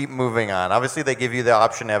can keep moving on. Obviously, they give you the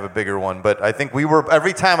option to have a bigger one, but I think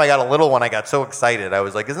every time I got a little one, I got so excited. I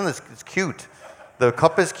was like, isn't this it's cute? The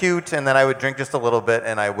cup is cute, and then I would drink just a little bit,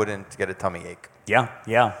 and I wouldn't get a tummy ache.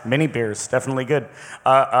 Yeah. Mini beers, definitely good.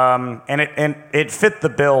 And it fit the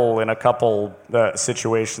bill in a couple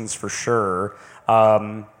situations for sure.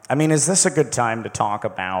 Is this a good time to talk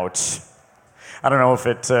about? I don't know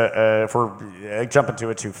if we're jumping to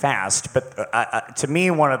it too fast, but to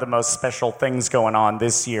me, one of the most special things going on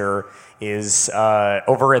this year is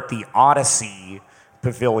over at the Odyssey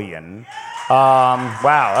Pavilion.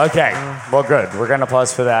 Wow. Okay. Well, good. We're gonna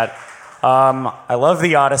pause for that. I love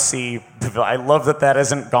the Odyssey. I love that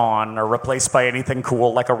isn't gone or replaced by anything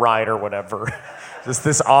cool like a ride or whatever. Just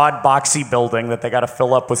this odd boxy building that they got to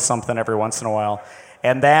fill up with something every once in a while.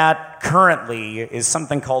 And that currently is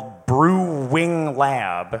something called Brew Wing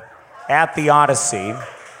Lab at the Odyssey.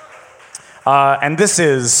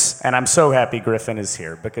 And I'm so happy Griffin is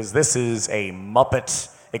here, because this is a Muppet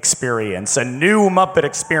experience, a new Muppet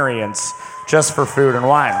experience just for food and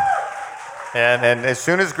wine. And as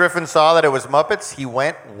soon as Griffin saw that it was Muppets, he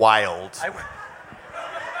went wild.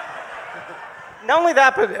 Not only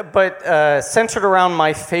that, but centered around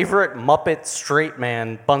my favorite Muppet straight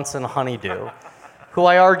man, Bunsen Honeydew, who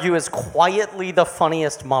I argue is quietly the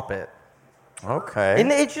funniest Muppet. Okay.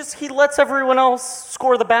 And he lets everyone else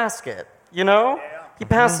score the basket, you know? He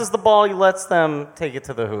passes the ball, he lets them take it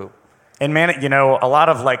to the hoop. And man, a lot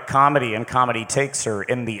of like comedy and comedy takes are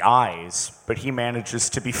in the eyes, but he manages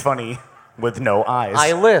to be funny with no eyes.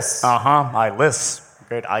 Eyeless. Eyeless.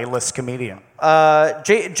 Great eyeless comedian.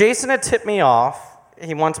 Jason had tipped me off.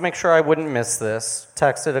 He wanted to make sure I wouldn't miss this.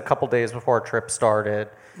 Texted a couple days before our trip started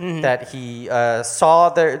that he saw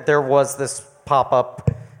there was this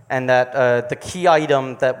pop-up and that the key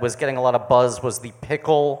item that was getting a lot of buzz was the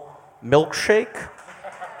pickle milkshake.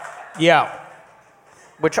 Yeah.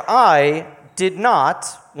 Which I did not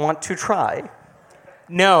want to try.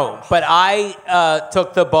 No, but I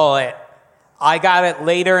took the bullet. I got it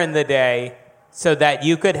later in the day so that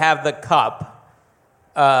you could have the cup.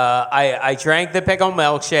 I drank the pickle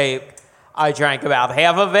milkshake. I drank about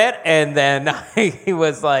half of it, and then he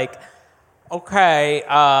was like, okay,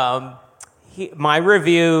 my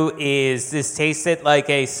review is this tasted like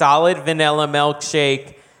a solid vanilla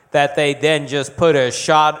milkshake that they then just put a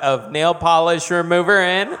shot of nail polish remover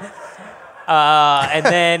in. And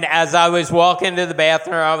then as I was walking to the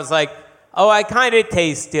bathroom, I was like, oh, I kind of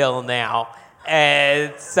taste dill now.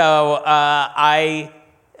 And so I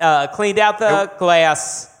cleaned out the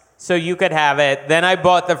glass so you could have it. Then I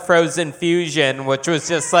bought the frozen fusion, which was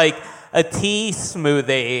just like a tea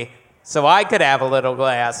smoothie, so I could have a little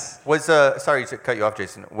glass. Sorry to cut you off,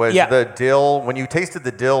 Jason. Was the dill, when you tasted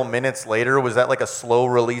the dill minutes later, was that like a slow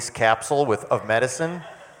release capsule of medicine?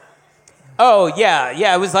 Oh,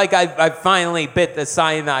 yeah. It was like I finally bit the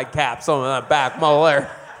cyanide capsule in my back molar.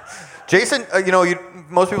 Jason,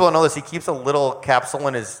 most people don't know this. He keeps a little capsule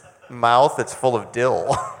in his mouth that's full of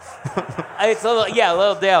dill. It's a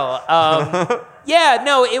little dill.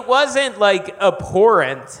 No, it wasn't like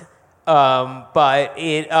abhorrent, but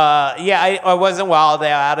I wasn't wild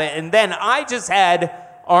about it. And then I just had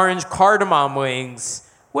orange cardamom wings,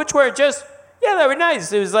 which were just, they were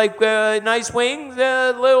nice. It was like nice wings,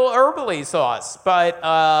 a little herbally sauce.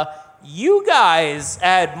 But you guys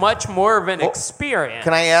had much more of an experience.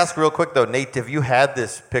 Can I ask real quick, though, Nate, have you had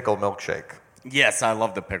this pickle milkshake? Yes, I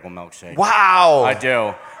love the pickle milkshake. Wow. I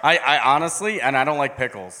do. I honestly, and I don't like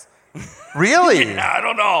pickles. Really? Yeah, I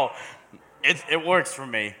don't know. It works for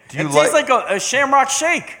me. Do you it tastes like a Shamrock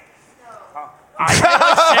Shake. I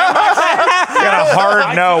got a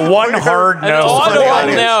hard no. One hard no.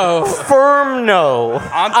 No. Firm no.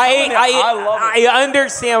 I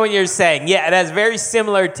understand what you're saying. Yeah, it has very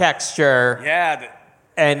similar texture. Yeah.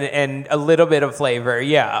 And a little bit of flavor.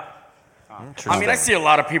 Yeah. I mean, I see a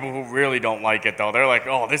lot of people who really don't like it, though. They're like,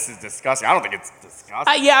 oh, this is disgusting. I don't think it's disgusting.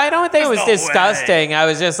 I don't think it was disgusting. Way. I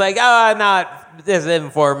was just like, this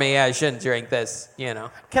isn't for me. I shouldn't drink this, Can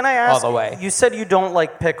I ask, all the way. You said you don't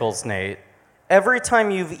like pickles, Nate. Every time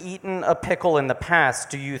you've eaten a pickle in the past,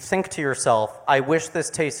 do you think to yourself, I wish this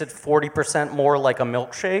tasted 40% more like a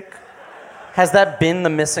milkshake? Has that been the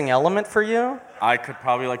missing element for you? I could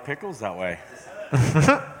probably like pickles that way.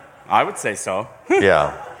 I would say so.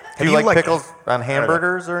 Yeah. Do you like pickles on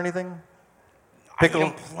hamburgers or anything? Pickle? I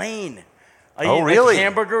eat them plain. Really?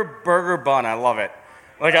 Hamburger burger bun. I love it.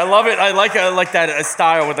 I love it. I like that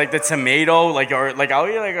style with like the tomato, I'll eat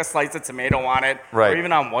like a slice of tomato on it, right. Or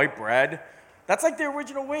even on white bread. That's like the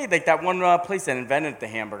original way. Like that one place that invented the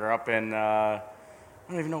hamburger up in I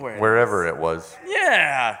don't even know where. Wherever it was.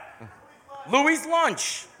 Yeah, Louis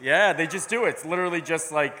Lunch. Yeah, they just do it. It's literally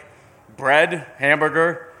just like bread,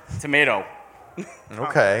 hamburger, tomato.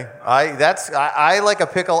 Okay. I like a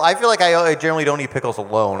pickle. I feel like I generally don't eat pickles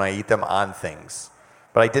alone. I eat them on things.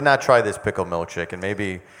 But I did not try this pickle milkshake, and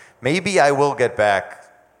maybe I will get back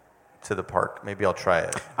to the park. Maybe I'll try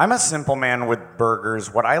it. I'm a simple man with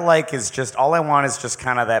burgers. What I like is all I want is just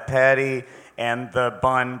kind of that patty and the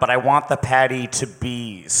bun, but I want the patty to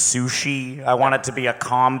be sushi. I want it to be a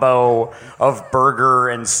combo of burger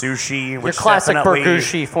and sushi. Your classic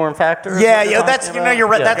burgushi form factor? Yeah, that's you're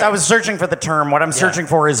right. I was searching for the term. What I'm searching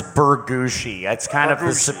for is burgushi. It's kind of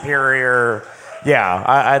the superior.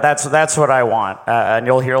 Yeah, that's what I want, and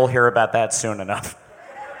you'll hear about that soon enough.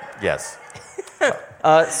 Yes.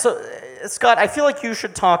 So, Scott, I feel like you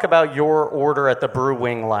should talk about your order at the Brew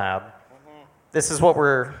Wing Lab. This is what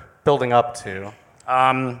we're building up to.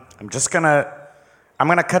 I'm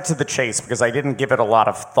gonna cut to the chase because I didn't give it a lot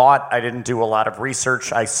of thought. I didn't do a lot of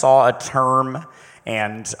research. I saw a term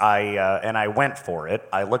and I went for it.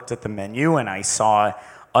 I looked at the menu and I saw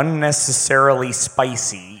unnecessarily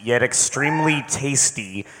spicy, yet extremely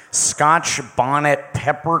tasty Scotch bonnet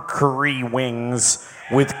pepper curry wings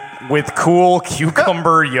with cool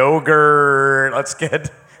cucumber yogurt. Let's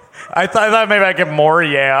get. I thought maybe I'd get more,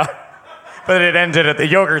 yeah. But it ended at the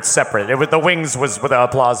yogurt's separate. The wings was with an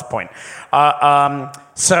applause point.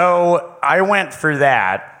 So I went for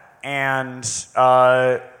that, and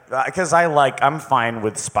because I'm fine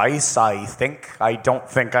with spice. I don't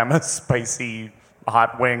think I'm a spicy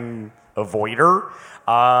hot wing avoider,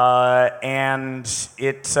 and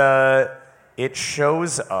it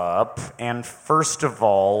shows up. And first of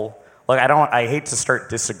all, I hate to start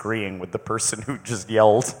disagreeing with the person who just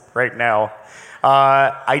yelled right now.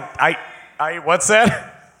 What's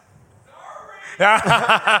that?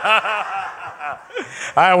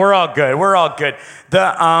 We're all good. We're all good.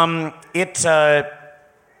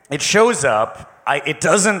 It shows up. It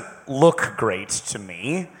doesn't look great to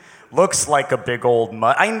me. Looks like a big old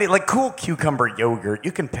mud. Like cool cucumber yogurt.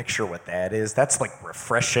 You can picture what that is. That's like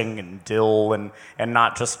refreshing and dill and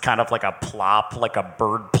not just kind of like a plop, like a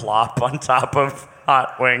bird plop on top of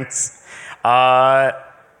hot wings. A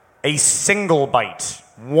single bite.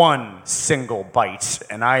 One single bite,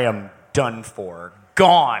 and I am done for.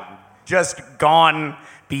 Gone. Just gone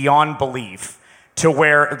beyond belief. To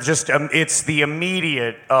where just it's the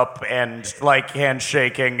immediate up and like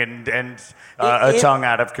handshaking and a tongue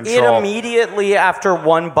out of control. It immediately after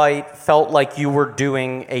one bite felt like you were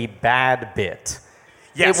doing a bad bit.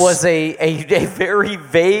 Yes. It was a very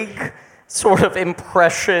vague sort of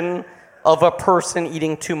impression of a person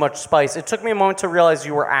eating too much spice. It took me a moment to realize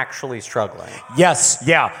you were actually struggling. Yes,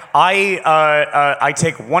 yeah. I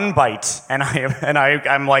take one bite and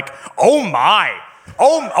I'm like, oh my,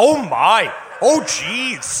 oh my. Oh,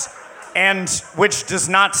 jeez. And which does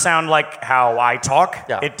not sound like how I talk.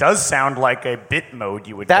 Yeah. It does sound like a bit mode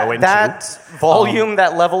you would go into. That volume,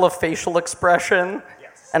 that level of facial expression.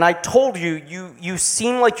 Yes. And I told you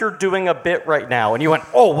seem like you're doing a bit right now. And you went,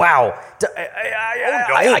 oh, wow.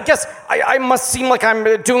 I guess I must seem like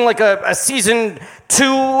I'm doing like a season 2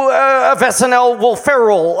 of SNL Will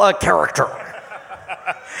Ferrell character.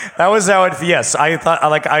 That was how it. Yes, I thought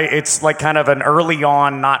it's like kind of an early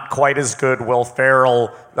on, not quite as good Will Ferrell,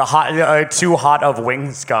 the hot, too hot of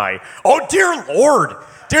wings guy. Oh dear Lord,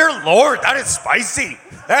 that is spicy.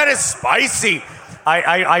 That is spicy.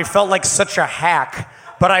 I felt like such a hack,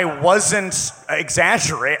 but I wasn't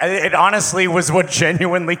exaggerating. It honestly was what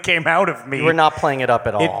genuinely came out of me. You were not playing it up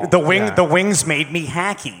at all. The wings made me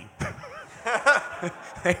hacky.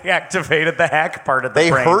 They activated the hack part of the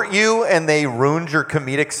brain. They hurt you and they ruined your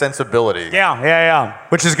comedic sensibility. Yeah.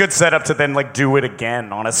 Which is good setup to then like do it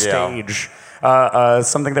again on a stage.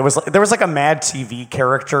 Something that was there was like a Mad TV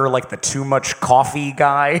character, like the too much coffee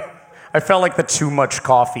guy. I felt like the too much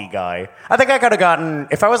coffee guy. I think I could have gotten,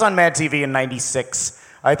 if I was on Mad TV in '96,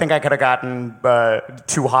 I think I could have gotten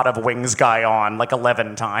too hot of wings guy on like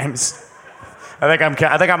 11 times. I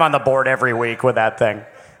think I'm on the board every week with that thing.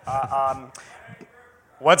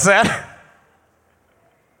 What's that?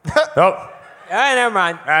 Oh. Never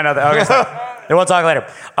mind. I know that. Okay, sorry. We'll talk later.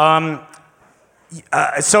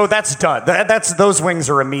 So that's done. Those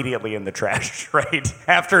wings are immediately in the trash, right?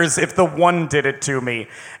 If the one did it to me.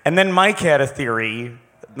 And then Mike had a theory,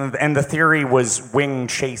 and the theory was wing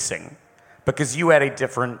chasing. Because you had a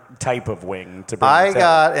different type of wing to bring.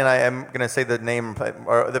 I am going to say the name,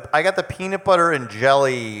 I got the peanut butter and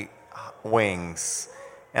jelly wings.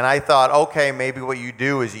 And I thought, okay, maybe what you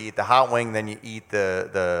do is you eat the hot wing, then you eat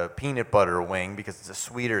the peanut butter wing because it's a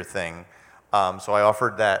sweeter thing. So I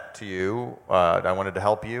offered that to you. I wanted to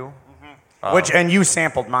help you. And you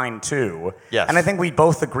sampled mine too. Yes. And I think we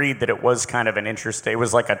both agreed that it was kind of an interesting, it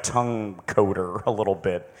was like a tongue coater a little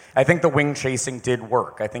bit. I think the wing chasing did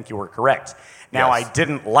work. I think you were correct. Now, Yes. I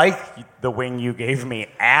didn't like the wing you gave me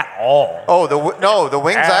at all. Oh, the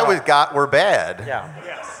wings I got were bad. Yeah.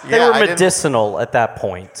 Yes. They were medicinal at that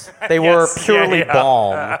point. They were purely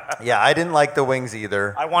balm. Yeah, I didn't like the wings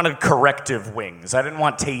either. I wanted corrective wings. I didn't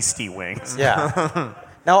want tasty wings. Yeah.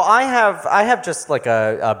 Now, I have just like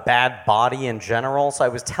a bad body in general, so I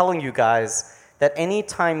was telling you guys that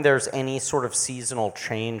anytime there's any sort of seasonal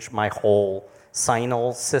change, my whole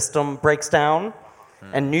sinal system breaks down.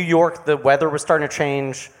 And New York, the weather was starting to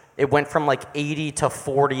change. It went from like 80 to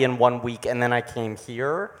 40 in 1 week, and then I came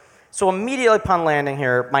here. So immediately upon landing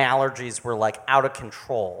here, my allergies were like out of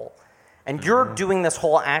control. And you're doing this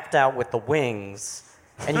whole act out with the wings,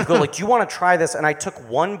 and you go like, do you want to try this? And I took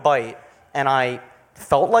one bite, and I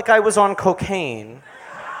felt like I was on cocaine,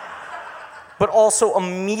 but also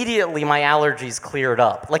immediately my allergies cleared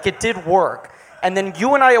up. Like it did work. And then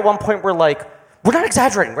you and I at one point were like, We're not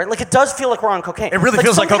exaggerating, right? Like, it does feel like we're on cocaine. It really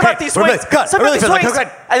feels like something cocaine. about these Wait a swings, minute, cut. It something really about feels these like swings.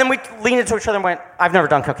 cocaine. And then we leaned into each other and went, I've never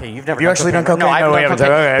done cocaine. You've never You done actually cocaine. done cocaine? No, I No, we haven't haven't.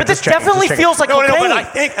 done Okay, cocaine. But this just checking, definitely just checking. feels like No, cocaine. but I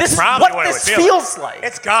think this that's is probably what what it this would feel feels like. like.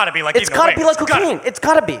 It's got to be like It's eating got to the be like wings. It's gotta- cocaine. It's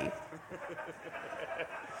got to be.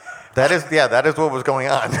 That is what was going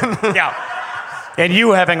on. Yeah. And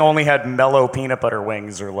you having only had mellow peanut butter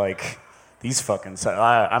wings are like, these fucking...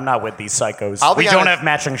 I'm not with these psychos. I'll be We don't honest, have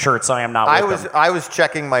matching shirts. I am not with them. I was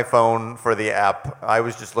checking my phone for the app. I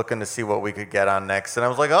was just looking to see what we could get on next, and I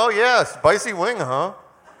was like, oh yeah, spicy wing, huh?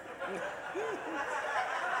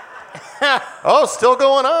 Oh, still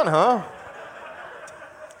going on, huh?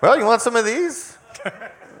 Well, you want some of these?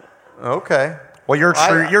 Okay. Well, your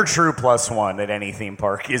true plus one at any theme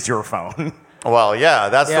park is your phone. Well, yeah,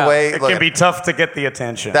 that's the way. It look, can be tough to get the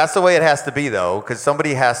attention. That's the way it has to be, though, because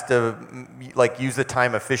somebody has to like use the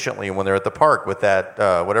time efficiently when they're at the park with that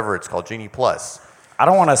whatever it's called, Genie Plus. I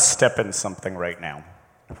don't want to step in something right now,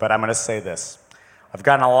 but I'm going to say this. I've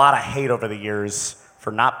gotten a lot of hate over the years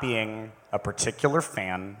for not being a particular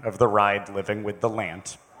fan of the ride Living with the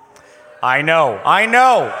Land. I know.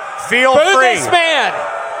 Feel Boo free. this man.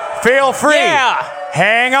 Feel free. Yeah.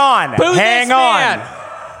 Hang on. Boo Hang this on. man.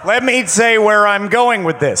 Let me say where I'm going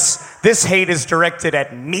with this. This hate is directed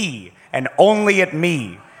at me and only at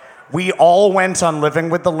me. We all went on Living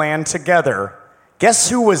with the Land together. Guess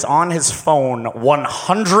who was on his phone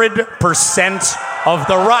 100% of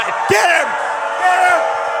the ride? Get him!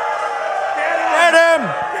 Get him!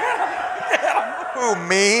 Who,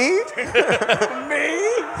 me? Me?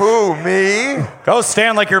 Who, me? Go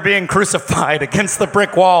stand like you're being crucified against the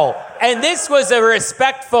brick wall. And this was a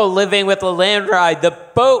respectful Living with the Land ride. The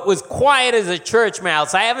boat was quiet as a church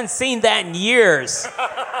mouse. I haven't seen that in years.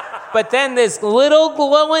 But then this little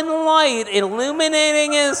glowing light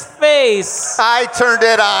illuminating his face. I turned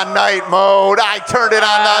it on night mode. I turned it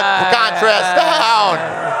on the contrast down.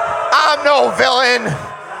 I'm no villain.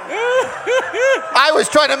 I was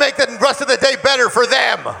trying to make the rest of the day better for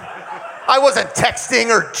them. I wasn't texting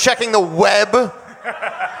or checking the web.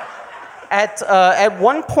 At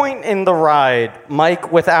one point in the ride,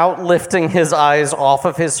 Mike, without lifting his eyes off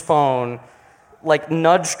of his phone, like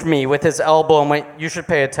nudged me with his elbow and went, "You should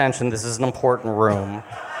pay attention. This is an important room."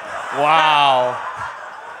 Wow.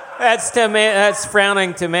 That's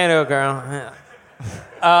frowning tomato girl.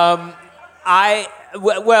 Well,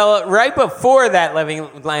 right before that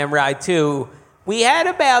Living Lamb ride too, we had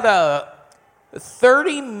about a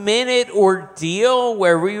 30-minute ordeal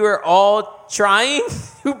where we were all trying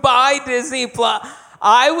to buy Disney Plus.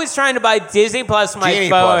 I was trying to buy Disney Plus on my Genie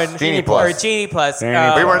phone. Plus, Genie Plus. Or Genie Plus.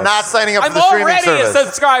 Genie We were not signing up for I'm the streaming already service. a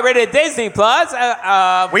subscriber to Disney Plus.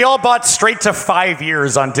 We all bought straight to 5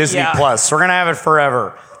 years on Disney Yeah. Plus. We're going to have it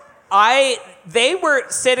forever. They were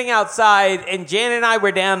sitting outside, and Jan and I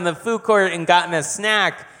were down in the food court and gotten a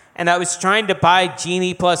snack, and I was trying to buy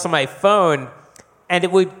Genie Plus on my phone, and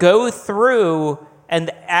it would go through,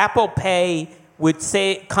 and Apple Pay would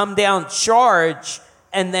say, come down, charge,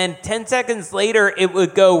 and then 10 seconds later, it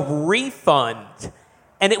would go refund.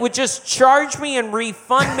 And it would just charge me and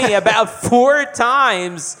refund me about 4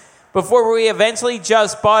 times before we eventually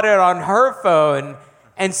just bought it on her phone.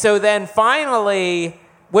 And so then finally,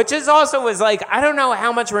 which is also was like, I don't know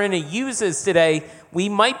how much we're going to use this today. We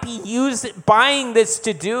might be buying this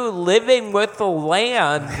to do Living with the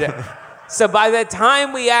Land. So by the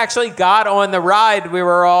time we actually got on the ride, we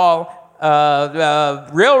were all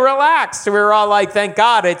real relaxed. We were all like, thank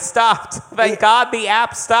God it stopped. Thank God the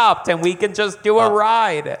app stopped and we can just do a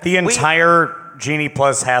ride. The entire Genie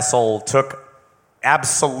Plus hassle took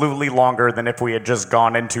absolutely longer than if we had just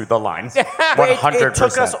gone into the line. 100%. It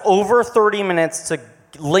took us over 30 minutes to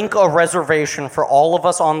link a reservation for all of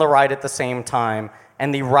us on the ride at the same time,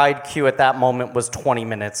 and the ride queue at that moment was 20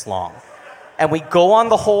 minutes long. And we go on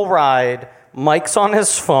the whole ride, Mike's on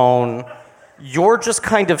his phone, you're just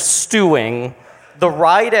kind of stewing, the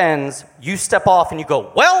ride ends, you step off and you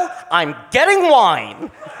go, well, I'm getting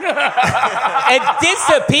wine. It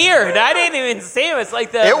disappeared. I didn't even see him. It's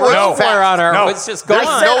like the It was road fast. runner No. was just gone.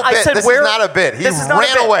 There's no bit. This is not a bit. He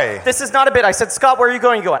ran away. This is not a bit. I said, Scott, where are you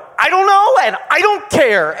going? You go, I don't know, and I don't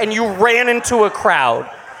care. And you ran into a crowd.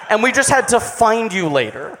 And we just had to find you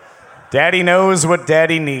later. Daddy knows what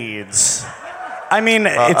daddy needs. I mean,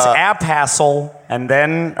 it's app hassle and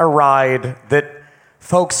then a ride that,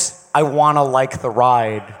 folks, I want to like the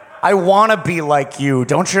ride. I want to be like you.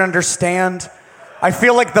 Don't you understand? I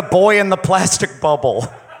feel like the boy in the plastic bubble.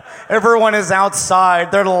 Everyone is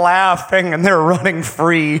outside. They're laughing and they're running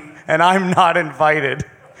free, and I'm not invited.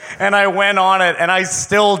 And I went on it, and I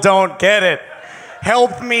still don't get it.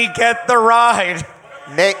 Help me get the ride.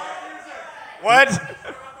 Nick. What?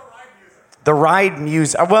 The ride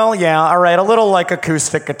music. Well, yeah, all right. A little like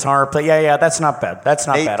acoustic guitar, but yeah, that's not bad. That's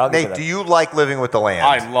not bad. I'll give you Nate, that. do you like living with the land?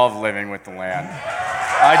 I love living with the land.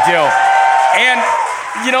 I do. And,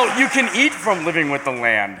 you can eat from living with the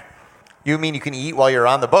land. You mean you can eat while you're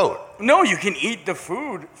on the boat? No, you can eat the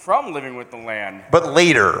food from living with the land. But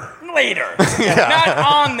later. Later. Not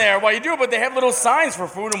on there while you do it, but they have little signs for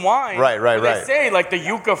food and wine. Right. They say, like, the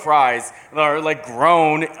yucca fries are, like,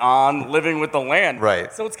 grown on living with the land.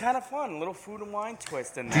 Right. So it's kind of fun, a little food and wine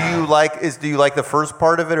twist in Do there. you like the first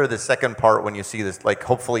part of it or the second part when you see this, like,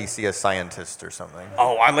 hopefully you see a scientist or something?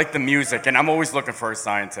 Oh, I like the music, and I'm always looking for a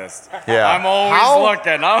scientist. Yeah. I'm always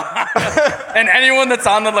looking. And anyone that's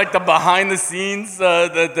on the behind the scenes,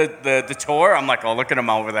 the tour, I'm like, oh, look at him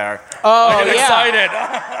over there. Oh, I get yeah. excited.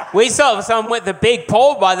 We saw someone with a big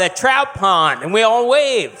pole by the trout pond, and we all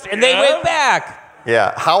waved, and they waved back.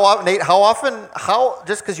 Yeah. Nate,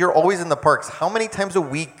 just because you're always in the parks, how many times a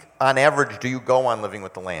week on average do you go on Living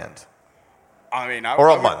with the Land? I mean, Or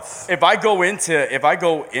a month? If I go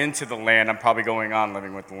into the land, I'm probably going on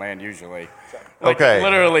Living with the Land usually. Okay.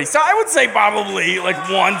 Literally. So I would say probably like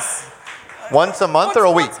once. Once a month or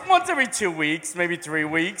a week? Once every 2 weeks, maybe 3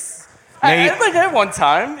 weeks. Nate- Like at one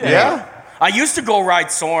time. Yeah? I used to go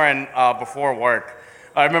ride Soarin' before work.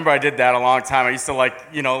 I remember I did that a long time. I used to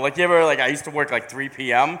I used to work like 3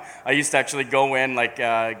 p.m. I used to actually go in, go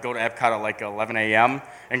to Epcot at like 11 a.m.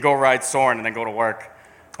 and go ride Soarin' and then go to work.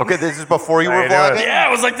 Okay, this is before you were you doing? vlogging? Yeah,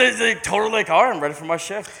 it was like totally like, all right, I'm ready for my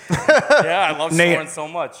shift. Yeah, I love Nate- Soarin' so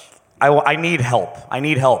much. I need help. I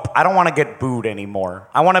don't want to get booed anymore.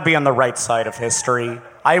 I want to be on the right side of history.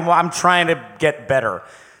 I'm trying to get better.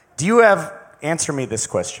 Answer me this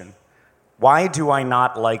question. Why do I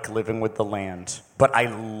not like Living with the Land, but I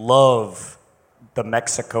love the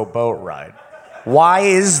Mexico boat ride? Why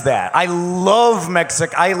is that? I love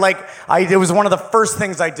Mexico. It was one of the first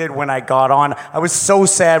things I did when I got on. I was so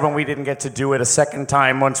sad when we didn't get to do it a second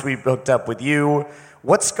time once we hooked up with you.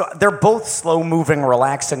 They're both slow-moving,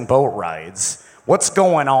 relaxing boat rides. What's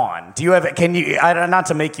going on? Not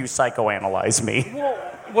to make you psychoanalyze me. Well,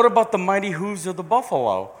 what about the mighty hooves of the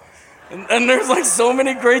buffalo? And there's like so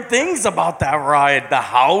many great things about that ride. The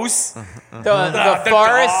house. The forest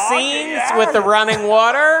dog, scenes yeah. with the running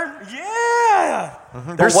water. Yeah.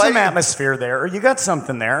 There's some atmosphere there. You got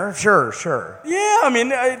something there. Sure. Yeah, I mean,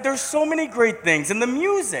 there's so many great things. And the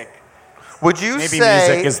music. Would you Maybe say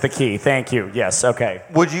music is the key. Thank you. Yes, okay.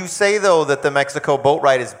 Would you say though that the Mexico boat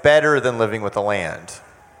ride is better than Living with the Land?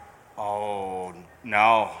 Oh,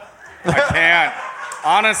 no. I can't.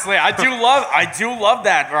 Honestly, I do love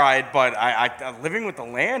that ride, but I Living with the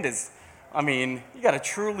Land is, I mean, you got to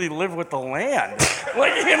truly live with the land.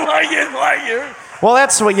 Well,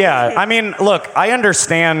 that's what. Yeah. I mean, look, I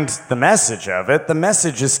understand the message of it. The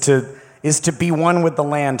message is to be one with the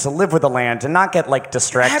land, to live with the land, and not get like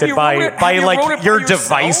distracted by your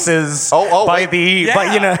devices. Have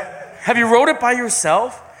you rode it by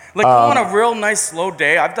yourself? Like on a real nice slow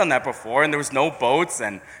day, I've done that before, and there was no boats,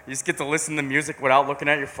 and you just get to listen to music without looking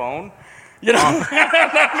at your phone. You know?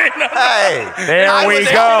 Hey, there we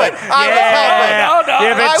go. I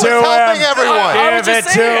was helping everyone. Give it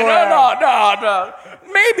to him. No.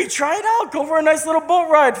 Maybe try it out. Go for a nice little boat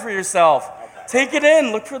ride for yourself. Take it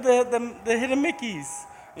in. Look for the hidden Mickeys.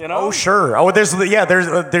 You know? Oh sure. Oh, there's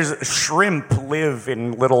shrimp live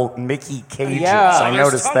in little Mickey cages. Yeah. I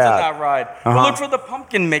noticed tons that. On that ride. But look for the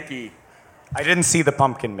pumpkin Mickey. I didn't see the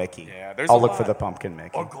pumpkin Mickey. Yeah, there's I'll a look lot. for the pumpkin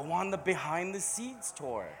Mickey. Or go on the behind the scenes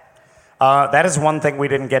tour. That is one thing we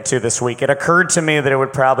didn't get to this week. It occurred to me that it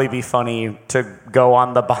would probably be funny to go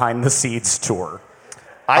on the behind the scenes tour.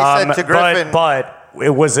 I said to Griffin, but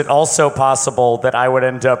was it also possible that I would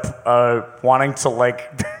end up wanting to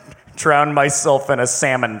drown myself in a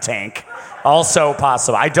salmon tank? Also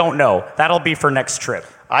possible. I don't know. That'll be for next trip.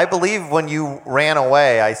 I believe when you ran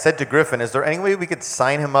away, I said to Griffin, is there any way we could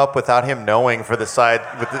sign him up without him knowing for the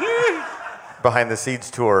behind the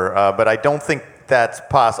scenes tour? But I don't think that's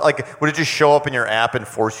possible. Would it just show up in your app and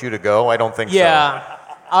force you to go? I don't think so. Yeah.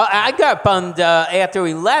 I got bummed after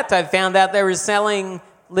we left. I found out they were selling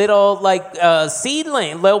little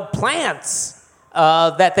seedling, little plants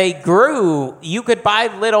that they grew. You could buy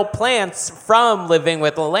little plants from Living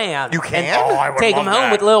with the Land. You can? And I would take love them home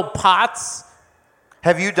that. with little pots.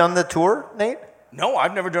 Have you done the tour, Nate? No,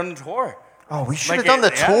 I've never done the tour. Oh, we should have Like done the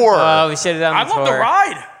it- yeah. tour. Oh, we should have done I the love tour. the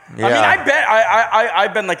ride. Yeah. I mean, I bet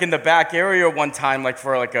I've been in the back area one time,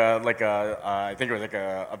 for I think it was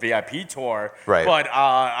a VIP tour. Right. But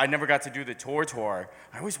I never got to do the tour.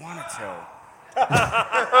 I always wanted to.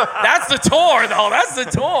 That's the tour, though. That's the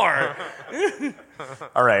tour.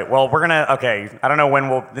 All right. Well, okay. I don't know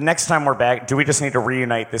when the next time we're back, do we just need to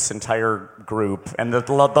reunite this entire group? And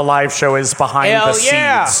the live show is Behind the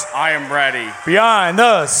Seeds. I am ready. Behind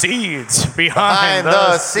the Seeds. Behind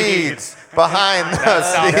the Seeds. Behind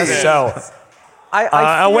the Seeds. So.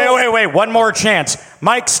 Wait. One more chance.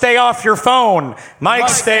 Mike, stay off your phone. Mike,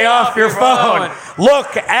 stay off your phone.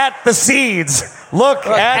 Look at the seeds. Look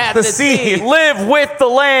at the seeds. Live with the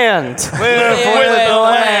land. Live with the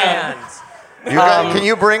land. Can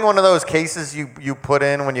you bring one of those cases you put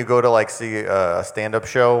in when you go to like see a stand-up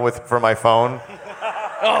show for my phone?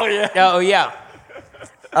 Oh yeah. Oh yeah.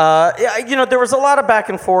 There was a lot of back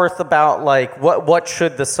and forth about like what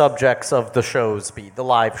should the subjects of the shows be, the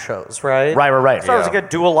live shows, right? Right. So I was gonna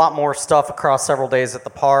do a lot more stuff across several days at the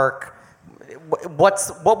park.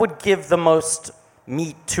 What would give the most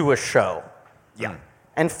meat to a show? Yeah.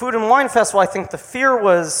 And Food and Wine Festival, I think the fear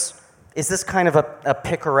was, is this kind of a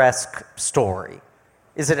picaresque story?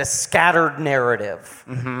 Is it a scattered narrative?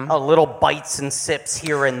 A little bites and sips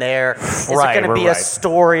here and there? Is it going to be a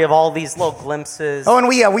story of all these little glimpses? Oh, and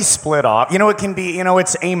we split off. It can be,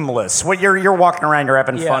 it's aimless. You're walking around, you're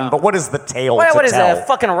having fun, but what is the tale to what is tell? that, a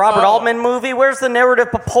fucking Robert Altman movie? Where's the narrative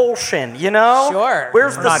propulsion, Sure.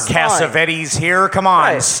 Where's the not spine? Cassavetes here. Come on.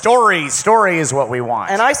 Right. Story is what we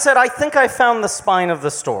want. And I said, I think I found the spine of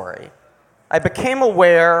the story. I became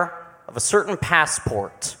aware of a certain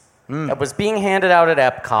passport that was being handed out at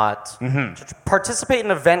Epcot to participate in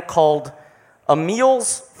an event called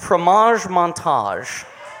Emil's Fromage Montage.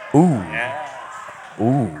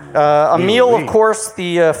 Emile, of course,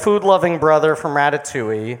 the food-loving brother from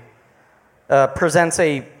Ratatouille, presents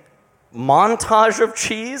a montage of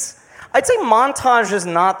cheese. I'd say montage is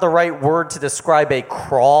not the right word to describe a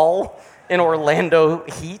crawl in Orlando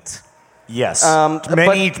heat. Yes.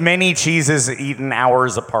 Many cheeses eaten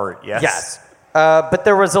hours apart, yes. Yes. But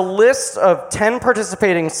there was a list of 10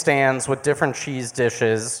 participating stands with different cheese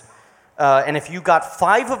dishes. And if you got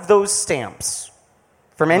 5 of those stamps,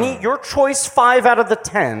 from your choice 5 out of the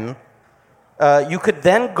 10, you could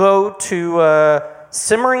then go to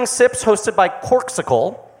Simmering Sips hosted by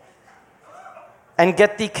Corksicle and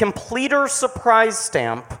get the Completer Surprise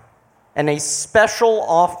stamp and a special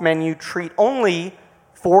off-menu treat only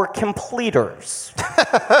for completers.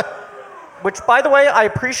 Which, by the way, I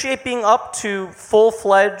appreciate being up to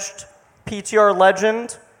full-fledged PTR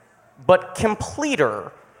legend, but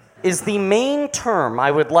completer is the main term I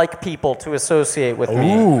would like people to associate with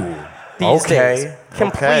me these days.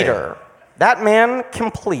 Completer. That man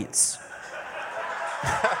completes.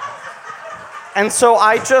 And so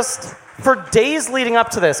for days leading up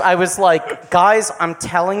to this, I was like, guys, I'm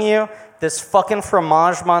telling you, this fucking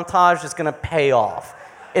fromage montage is going to pay off.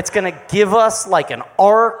 It's going to give us like an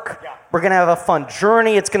arc. We're going to have a fun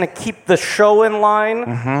journey. It's going to keep the show in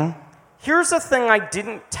line. Here's a thing I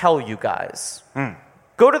didn't tell you guys.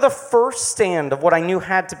 Go to the first stand of what I knew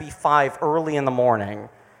had to be 5 early in the morning,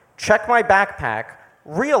 check my backpack,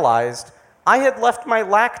 realized I had left my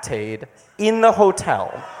Lactaid in the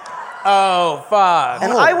hotel. Oh, fuck.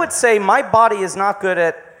 And I would say my body is not good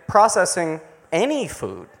at processing any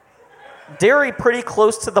food. Dairy pretty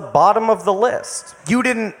close to the bottom of the list. You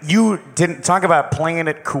didn't talk about playing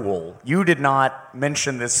it cool. You did not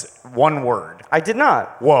mention this one word. I did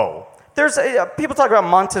not. Whoa. There's people talk about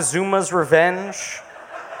Montezuma's revenge.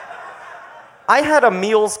 I had a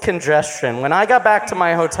meal's congestion. When I got back to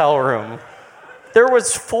my hotel room, there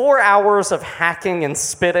was 4 hours of hacking and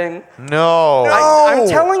spitting. No. I'm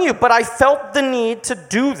telling you, but I felt the need to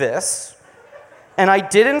do this, and I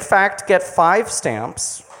did in fact get 5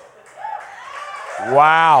 stamps.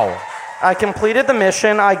 Wow. I completed the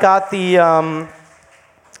mission. I got the,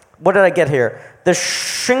 what did I get here? The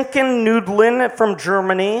Schinken Nudeln from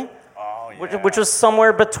Germany, which was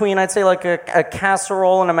somewhere between, I'd say, like a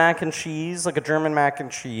casserole and a mac and cheese, like a German mac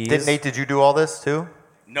and cheese. Did you do all this too?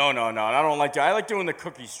 No. I don't like to. I like doing the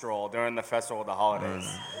cookie stroll during the festival of the holidays.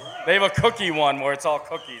 They have a cookie one where it's all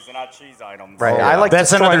cookies and not cheese items. Right. I like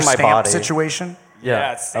That's destroying another my stamp body. situation?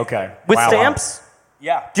 Yeah. Okay. With Wow. stamps?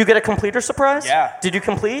 Yeah. Do you get a completer surprise? Yeah. Did you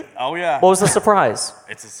complete? Oh yeah. What was the surprise?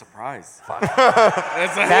 It's a surprise.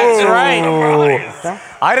 That's right.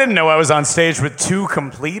 I didn't know I was on stage with 2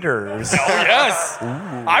 completers. Oh yes.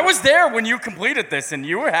 I was there when you completed this, and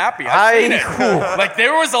you were happy. I've seen it. Like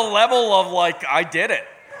there was a level of like I did it.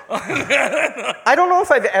 I don't know if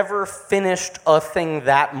I've ever finished a thing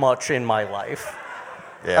that much in my life.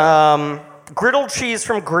 Yeah. Griddled cheese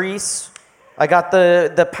from Greece. I got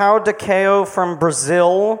the pão de queijo from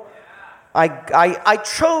Brazil. I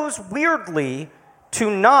chose weirdly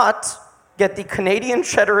to not get the Canadian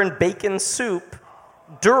cheddar and bacon soup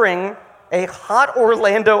during a hot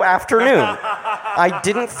Orlando afternoon. I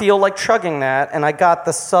didn't feel like chugging that, and I got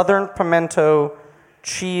the Southern pimento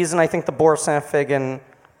cheese and I think the Boursin fig and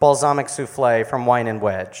balsamic souffle from Wine and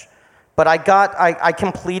Wedge. But I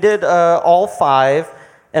completed all 5,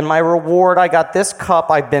 and my reward, I got this cup.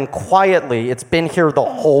 I've been quietly, it's been here the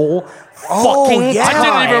whole fucking yeah. time.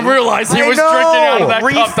 I didn't even realize he was drinking out of that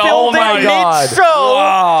cup the whole Refilled it night. mid-show.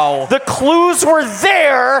 Wow. The clues were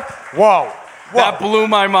there. Whoa. That blew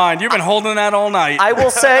my mind. You've been holding that all night. I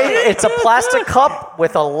will say it's a plastic cup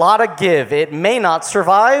with a lot of give. It may not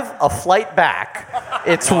survive a flight back.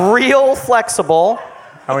 It's real flexible.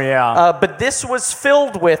 Oh, yeah. But this was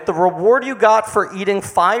filled with the reward you got for eating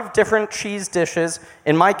 5 different cheese dishes,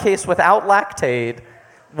 in my case without lactate,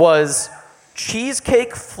 was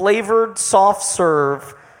cheesecake flavored soft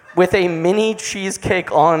serve with a mini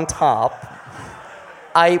cheesecake on top.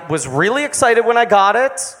 I was really excited when I got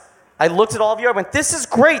it. I looked at all of you. I went, this is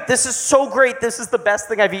great. This is so great. This is the best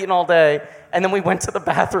thing I've eaten all day. And then we went to the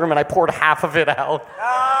bathroom and I poured half of it out.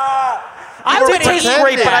 It tastes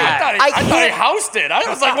great, but I thought he housed it. I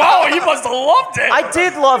was like, wow, you must have loved it. I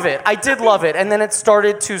did love it. And then it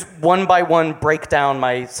started to one by one break down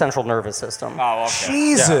my central nervous system. Oh, okay.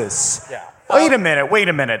 Jesus. Yeah. Wait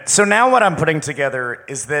a minute. So now what I'm putting together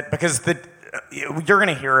is that because you're going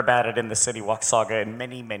to hear about it in the City Walk saga in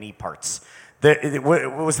many, many parts.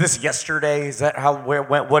 Was this yesterday? Is that how?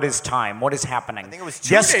 What is time? What is happening? I think it was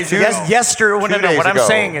 2 days ago. Yesterday. What I'm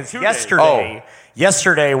saying is yesterday.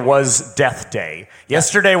 Yesterday was Death Day.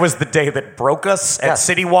 Yesterday was the day that broke us at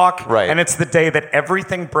City Walk, right. And it's the day that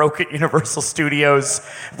everything broke at Universal Studios,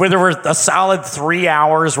 where there were a solid 3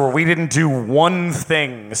 hours where we didn't do one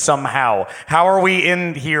thing somehow. How are we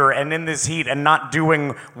in here and in this heat and not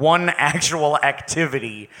doing one actual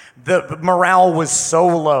activity? The morale was so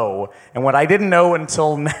low, and what I didn't know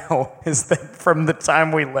until now is that from the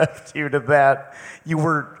time we left you to that, you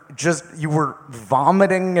were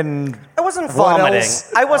vomiting and... I wasn't what vomiting.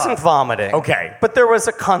 else? I wasn't vomiting. Okay. But there was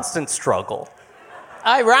a constant struggle.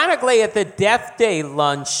 Ironically, at the Death Day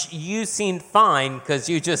lunch, you seemed fine because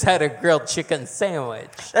you just had a grilled chicken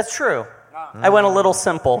sandwich. That's true. I went a little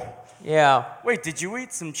simple. Yeah. Wait, did you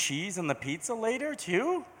eat some cheese on the pizza later,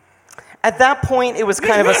 too? At that point, it was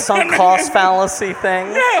kind of a sunk cost fallacy thing.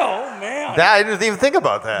 Oh, man. I didn't even think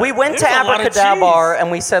about that. We went to There's a lot of Abracadabra cheese.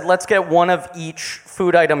 and we said, let's get one of each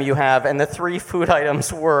food item you have. And the 3 food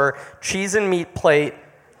items were cheese and meat plate,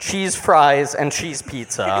 cheese fries, and cheese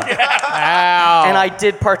pizza. Wow. And I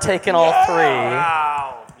did partake in all 3.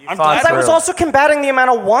 Wow. I'm Because glad I was also combating the amount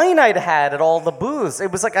of wine I'd had at all the booths.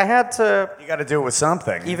 It was like I had to You got to do it with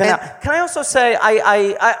something. even out. Can I also say,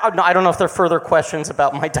 I don't know if there are further questions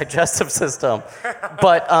about my digestive system,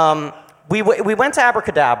 but we went to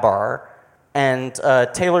Abracadabra, and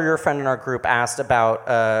Taylor, your friend in our group, asked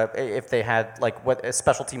about if they had, like, what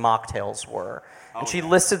specialty mocktails were. And she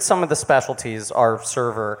listed some of the specialties, our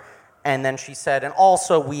server, and then she said, and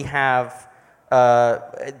also we have... I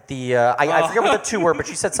forget what the 2 were, but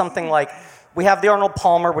she said something like, we have the Arnold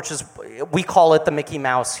Palmer, which is, we call it the Mickey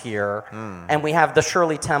Mouse here, and we have the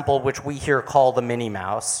Shirley Temple, which we here call the Minnie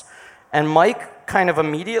Mouse. And Mike kind of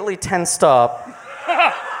immediately tensed up,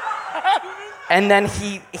 and then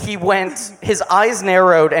he went, his eyes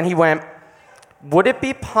narrowed, and he went, would it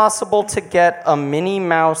be possible to get a Minnie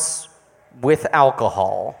Mouse with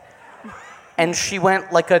alcohol? And she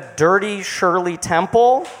went, like a dirty Shirley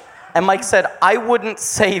Temple? And Mike said, I wouldn't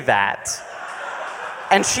say that.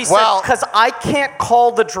 And she said, because I can't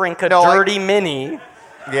call the drink a dirty mini.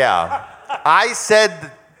 Yeah. I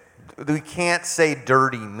said we can't say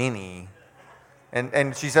dirty mini.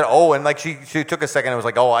 And she said, oh, and like she took a second and was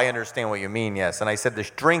like, oh, I understand what you mean, yes. And I said, this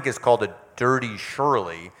drink is called a Dirty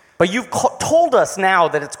Shirley. But you've told us now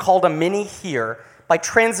that it's called a mini here. By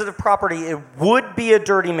transitive property, it would be a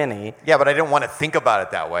dirty mini. Yeah, but I didn't want to think about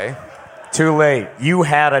it that way. Too late. You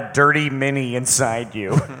had a dirty mini inside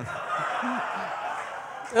you.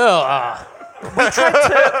 I'm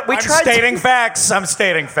stating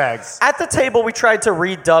facts. At the table, we tried to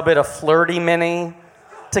redub it a flirty mini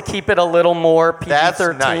to keep it a little more PG-13. That's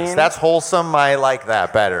nice. That's wholesome. I like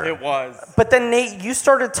that better. It was. But then, Nate, you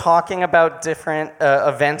started talking about different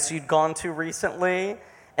events you'd gone to recently.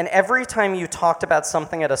 And every time you talked about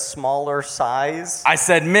something at a smaller size... I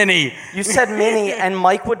said mini. You said mini, and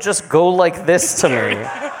Mike would just go like this to me.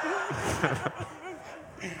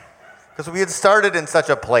 Because we had started in such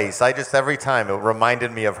a place. Every time, it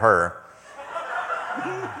reminded me of her.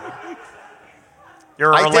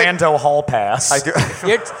 Your Orlando Hall Pass. I do.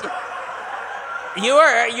 You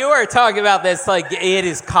are talking about this like it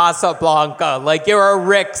is Casablanca, like you're a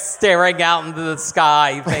Rick staring out into the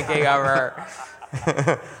sky thinking of her.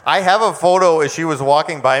 I have a photo as she was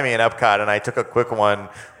walking by me in Epcot, and I took a quick one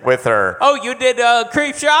with her. Oh, you did a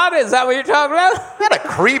creep shot? Is that what you're talking about? Not a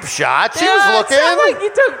creep shot. She Yeah, was it looking. sounded like you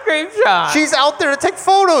took a creep shot. She's out there to take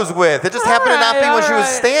photos with. It just happened to not be when she was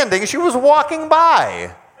standing. She was walking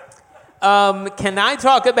by. Can I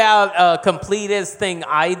talk about a completest thing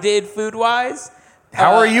I did food-wise?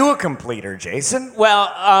 How are you a completer, Jason?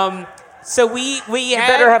 Well, so we You had...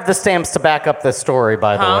 better have the stamps to back up this story,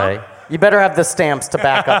 by the way. You better have the stamps to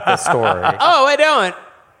back up this story. Oh, I don't.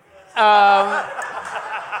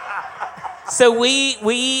 So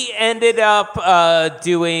we ended up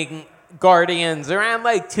doing Guardians around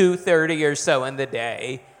like 2:30 or so in the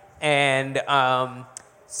day, and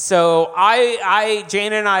so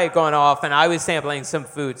Jane and I had gone off, and I was sampling some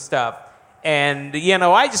food stuff, and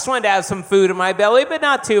I just wanted to have some food in my belly, but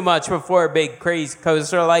not too much before a big crazy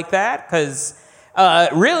coaster like that, because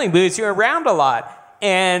it really moves you around a lot.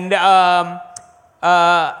 And I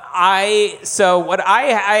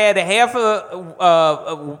had a half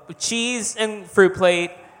a cheese and fruit plate,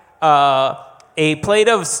 a plate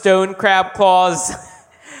of stone crab claws,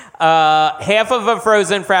 half of a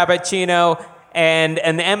frozen frappuccino, and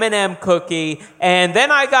an M&M cookie, and then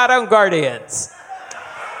I got on Guardians.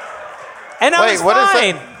 And I was what is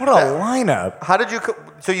fine. that? What a lineup. How did you...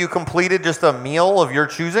 So you completed just a meal of your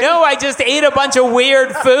choosing? No, I just ate a bunch of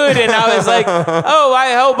weird food, and I was like, oh,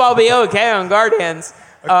 I hope I'll be okay on Guardians.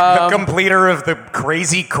 The completer of the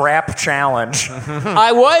crazy crap challenge.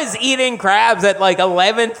 I was eating crabs at like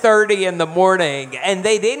 11:30 in the morning, and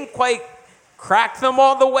they didn't quite crack them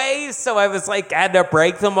all the way, so I was like, I had to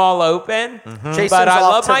break them all open. Jason's But I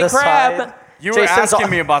off love to my the crab. side. You were asking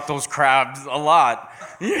me about those crabs a lot.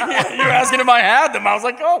 You were asking if I had them. I was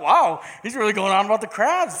like, oh, wow. He's really going on about the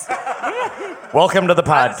crabs. Welcome to the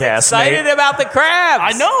podcast, Excited Nate. about the crabs.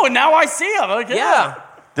 I know, and now I see them. Like, Yeah.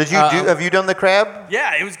 Did you have you done the crab?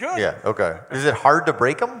 Yeah, it was good. Yeah, okay. Is it hard to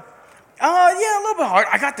break them? Yeah, a little bit hard.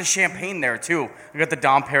 I got the champagne there, too. I got the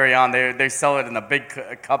Dom Perignon. They sell it in a big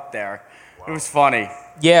cup there. It was funny.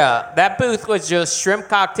 Yeah, that booth was just shrimp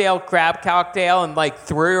cocktail, crab cocktail, and like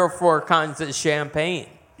 3 or 4 kinds of champagne.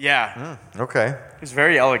 Yeah. Okay. It was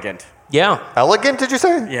very elegant. Yeah. Elegant, did you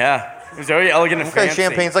say? Yeah. It was very elegant and Okay, fancy.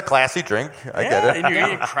 champagne's a classy drink. I get it. And you're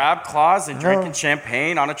eating crab claws and drinking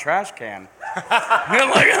champagne on a trash can.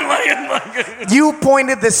 You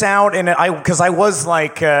pointed this out, and because I was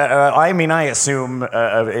like, I assume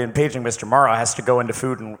in paging Mr. Morrow has to go into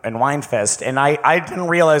Food and Wine Fest, and I didn't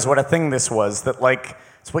realize what a thing this was, that like,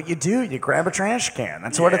 it's what you do. You grab a trash can.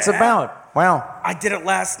 That's what it's about. Wow. I did it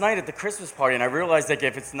last night at the Christmas party, and I realized like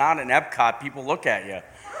if it's not an Epcot, people look at you.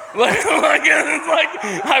 It's like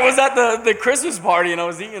I was at the Christmas party, and I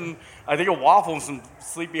was eating, I think, a waffle and some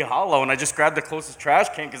Sleepy Hollow, and I just grabbed the closest trash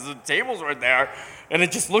can because the tables were there, and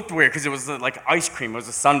it just looked weird because it was like ice cream. It was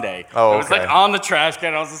a sundae. Oh, It was like on the trash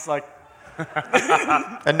can. I was just like,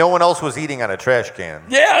 And no one else was eating on a trash can.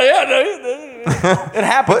 it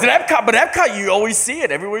happens at Epcot, but Epcot, you always see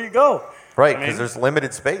it everywhere you go. Right, because there's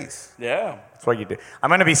limited space. Yeah. That's what you do. I'm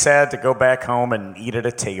going to be sad to go back home and eat at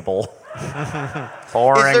a table.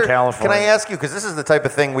 Boring, California. Can I ask you, because this is the type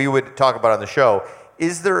of thing we would talk about on the show,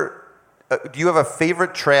 is there, do you have a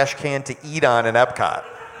favorite trash can to eat on in Epcot?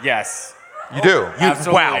 Yes. You do?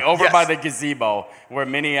 Absolutely. Over yes. by the gazebo where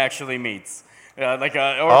Minnie actually meets. Now I'm liking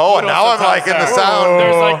the sound.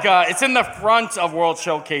 There's like it's in the front of World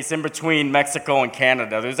Showcase, in between Mexico and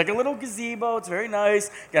Canada. There's like a little gazebo. It's very nice.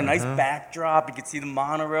 Got a nice backdrop. You can see the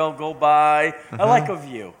monorail go by. I like a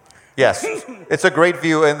view. Yes, it's a great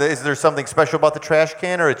view. And is there something special about the trash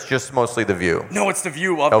can, or it's just mostly the view? No, it's the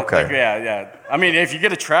view of Okay. it. Like, yeah. I mean, if you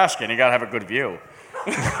get a trash can, you gotta have a good view.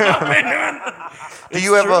 Do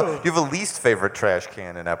you have a least favorite trash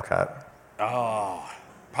can in Epcot? Oh,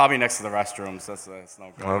 probably next to the restrooms. That's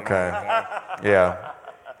no good. Okay. Yeah.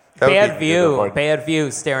 That would Bad be a good view. one. Bad view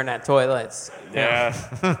staring at toilets. Yeah.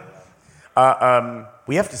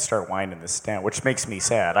 We have to start winding this down, which makes me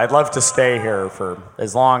sad. I'd love to stay here for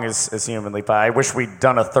as long as humanly possible. I wish we'd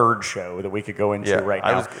done a third show that we could go into right now.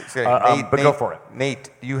 I was saying, but go for it. Nate,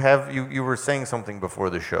 you were saying something before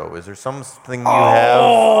the show. Is there something you have?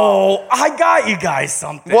 Oh, I got you guys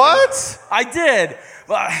something. What? I did.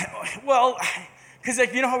 Well, because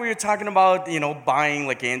like you know how we were talking about buying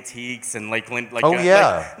like antiques and like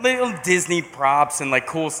little Disney props and like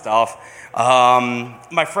cool stuff.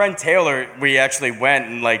 My friend Taylor, we actually went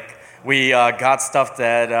and like We got stuff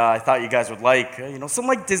that I thought you guys would like. Some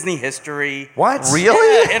like Disney history. What?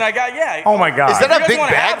 Really? Yeah, and I got Oh my God. Is that You a guys big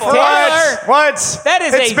wanna bag have for one? us? What? That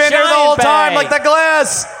is It's a been here the giant whole time, bag. like the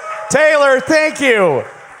glass. Taylor, thank you.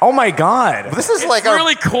 Oh my God. This is It's like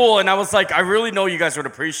really cool, and I was like, I really know you guys would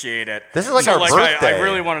appreciate it. This is like So, our I birthday.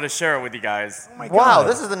 really wanted to share it with you guys. Oh my wow, God.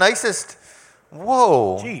 this is the nicest.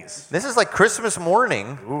 Whoa. Jeez. This is like Christmas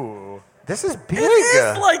morning. Ooh. This is big. It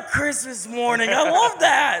is like Christmas morning. I love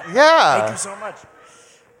that. yeah. Thank you so much.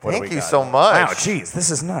 What do Thank we you got? so much. Wow, jeez, this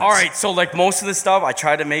is nuts. All right, so like most of the stuff, I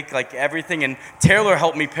try to make like everything, and Taylor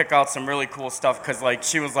helped me pick out some really cool stuff because like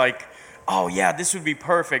she was like, oh yeah, this would be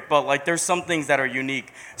perfect, but like there's some things that are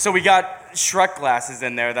unique. So we got Shrek glasses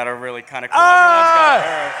in there that are really kind of cool.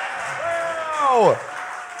 Oh,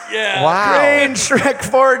 Yeah. Wow. Green Shrek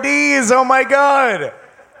 4Ds. Oh my God.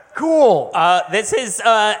 Cool. This is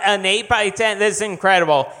an 8x10. This is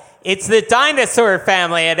incredible. It's the dinosaur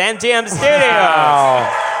family at MGM Studios.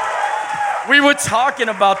 We were talking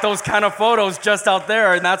about those kind of photos just out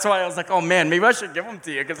there, and that's why I was like, oh man, maybe I should give them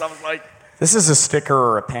to you, because I was like, This is a sticker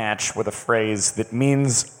or a patch with a phrase that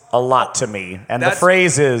means a lot to me. And the That's-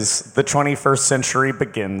 phrase is, the 21st century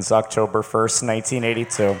begins October 1st,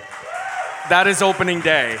 1982. that is opening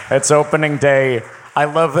day. It's opening day. I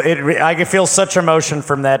love it. I can feel such emotion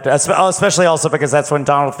from that, especially also because that's when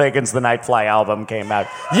Donald Fagen's The Nightfly album came out.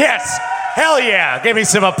 Yes! Hell yeah! Give me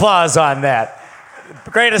some applause on that.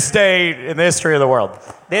 Greatest day in the history of the world.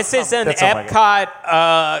 This is an That's all I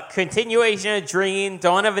Epcot continuation of Dream,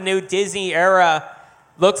 dawn of a new Disney era.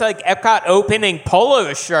 Looks like Epcot opening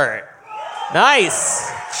polo shirt. Nice.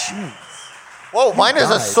 Whoa, mine is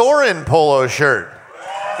a guys. Soren polo shirt.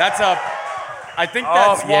 I think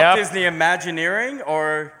that's yep. Walt Disney Imagineering,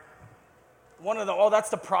 or one of that's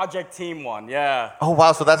the Project Team one, yeah. Oh,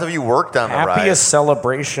 wow. So that's if you worked on the ride. Happiest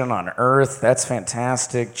celebration on earth. That's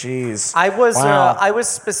fantastic. Jeez. I was Wow. I was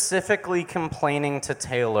specifically complaining to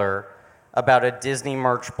Taylor about a Disney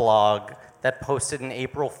merch blog that posted an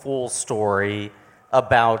April Fool's story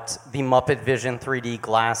about the Muppet Vision 3D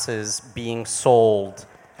glasses being sold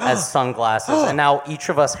as sunglasses, and now each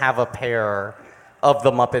of us have a pair of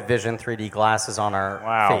the Muppet Vision 3D glasses on our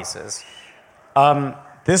Wow. faces.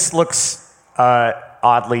 This looks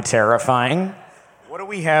oddly terrifying. What do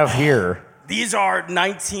we have here? These are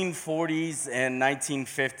 1940s and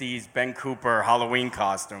 1950s Ben Cooper Halloween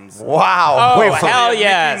costumes. Wow. Oh, Wait, hell Mickey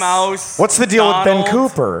yes. Mouse. What's the deal with Ben Donald.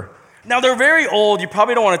 Cooper? Now they're very old. You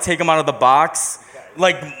probably don't want to take them out of the box.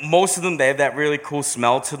 Like most of them, they have that really cool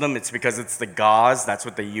smell to them. It's because it's the gauze. That's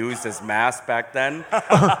what they used as masks back then.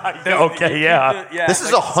 Okay, yeah. this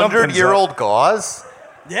is like, a 100-year-old gauze?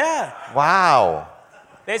 Yeah. Wow.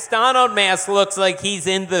 This Donald mask looks like he's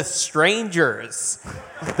in The Strangers.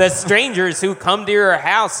 The strangers who come to your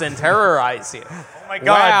house and terrorize you. Oh my God.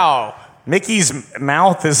 Wow. Mickey's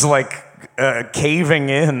mouth is like caving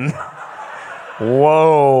in.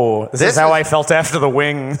 Whoa. This is how I felt after the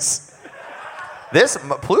wings.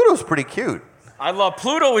 Pluto's pretty cute. I love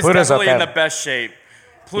Pluto. Is Pluto's definitely okay. in the best shape.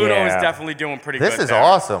 Pluto Yeah. is definitely doing pretty This good. is there.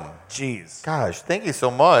 awesome. Jeez. Gosh, thank you so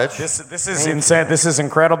much. This is insane. This is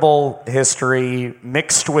incredible history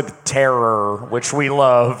mixed with terror, which we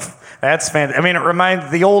love. That's fantastic. I mean, it reminds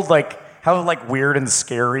the old how weird and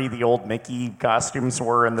scary the old Mickey costumes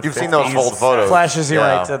were in the You've 50s. seen those old photos. Flashes you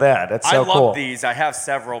Yeah. right to that. That's so I love cool. these. I have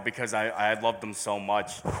several because I love them so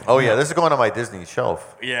much. Oh, yeah, this is going on my Disney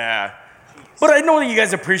shelf. Yeah. But I know that you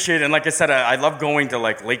guys appreciate it. And like I said, I love going to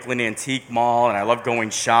like Lakeland Antique Mall, and I love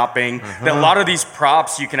going shopping. A lot of these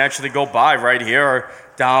props you can actually go buy right here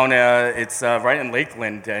down. It's right in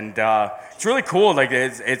Lakeland, and it's really cool. Like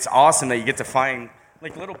it's awesome that you get to find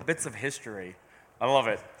like little bits of history. I love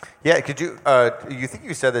it. Yeah, could you, you think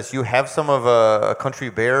you said this, you have some of a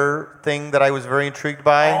country bear thing that I was very intrigued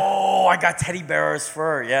by? Oh, I got teddy bear's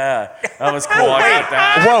fur. Yeah, that was cool. I got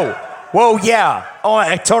that. Whoa, yeah. Oh,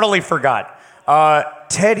 I totally forgot.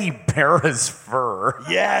 Teddy Bear's fur.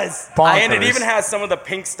 Yes. Bonkers. And it even has some of the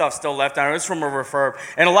pink stuff still left on it. It's from a refurb.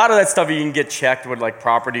 And a lot of that stuff you can get checked with like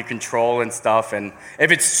property control and stuff. And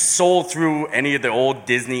if it's sold through any of the old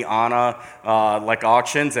Disney Anna like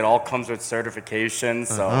auctions, it all comes with certifications.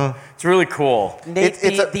 So it's really cool. Nate,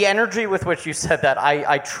 the energy with which you said that,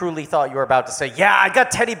 I truly thought you were about to say, yeah, I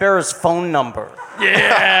got Teddy Bear's phone number.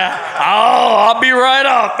 Yeah. Oh, I'll be right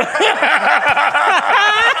up.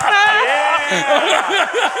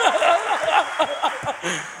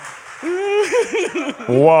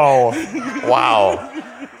 Whoa. Wow.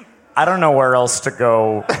 I don't know where else to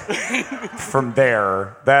go from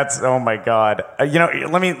there. That's, oh my God.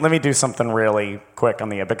 Let me do something really quick on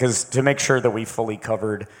because to make sure that we fully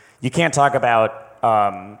covered, you can't talk about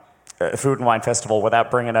Food and Wine Festival without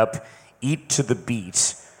bringing up Eat to the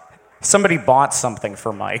Beat. Somebody bought something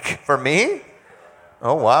for Mike. For me?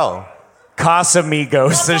 Oh, wow.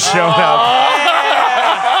 Casamigos has shown up.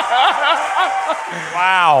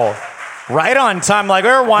 Wow. Right on time. Like, we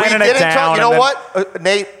were winding it down. You know what,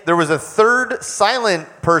 Nate? There was a third silent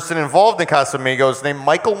person involved in Casamigos named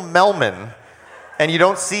Michael Melman. And you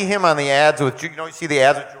don't see him on the ads with, you see the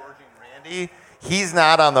ads with Georgie and Randy? He's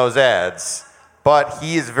not on those ads. But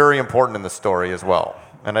he is very important in the story as well.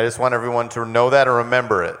 And I just want everyone to know that and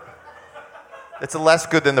remember it. It's less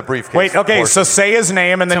good than the briefcase. Wait, okay, so say his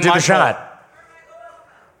name and then do the shot.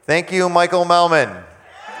 Thank you, Michael Melman.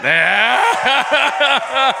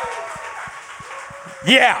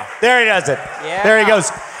 Yeah, there he does it. Yeah. There he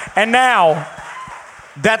goes. And now,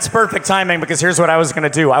 that's perfect timing because here's what I was going to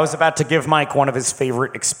do. I was about to give Mike one of his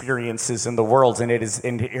favorite experiences in the world, and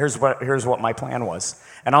here's what my plan was.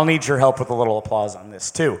 And I'll need your help with a little applause on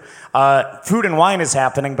this too. Food and Wine is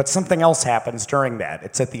happening, but something else happens during that.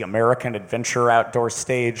 It's at the American Adventure Outdoor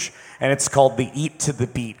Stage, and it's called the Eat to the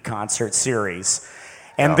Beat concert series.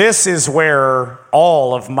 And this is where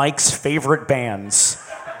all of Mike's favorite bands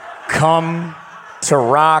come to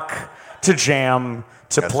rock, to jam,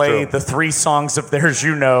 to play the 3 songs of theirs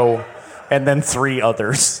you know, and then 3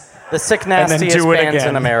 others. The sick, nastiest bands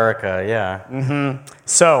in America, yeah. Mm-hmm.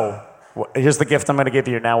 So, here's the gift I'm going to give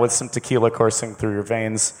you now with some tequila coursing through your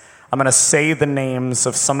veins. I'm going to say the names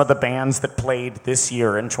of some of the bands that played this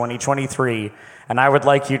year in 2023, and I would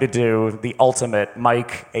like you to do the ultimate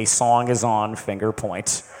Mike, a song is on finger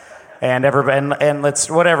point. And everybody, and let's,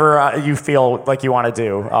 whatever you feel like you want to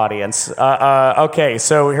do, audience. Okay,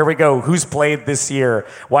 so here we go. Who's played this year?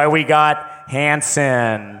 Why, we got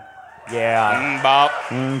Hanson. Yeah. Bop.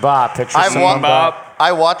 Picture some Bop.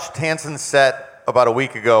 I watched Hanson's set about a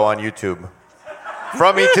week ago on YouTube.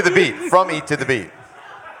 From Eat to the Beat. From Eat to the Beat.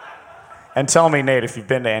 And tell me, Nate, if you've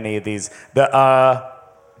been to any of these. The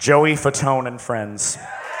Joey Fatone and Friends.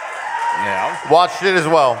 Yeah. Watched it as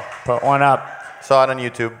well. Put one up. Saw it on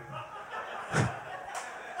YouTube.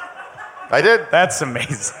 I did. That's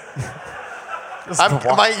amazing.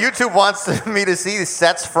 My YouTube wants me to see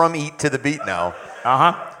sets from Eat to the Beat now.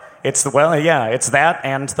 It's that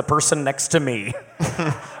and the person next to me.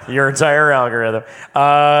 Your entire algorithm.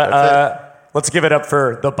 Let's give it up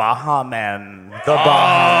for the Baha Men. The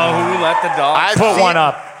Baha. Who let the dog? Put one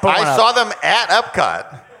up. I saw them at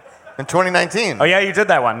Epcot in 2019. Oh, yeah, you did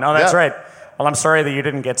that one. No, that's right. Well, I'm sorry that you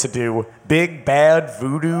didn't get to do Big Bad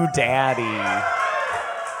Voodoo Daddy.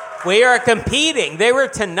 We are competing. They were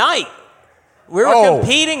tonight. We were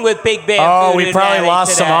competing with Big Bad Voodoo we probably Daddy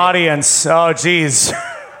lost today. some audience. Oh, geez.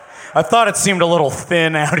 I thought it seemed a little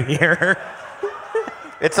thin out here.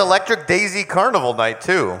 It's Electric Daisy Carnival night,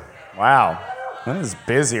 too. Wow. That is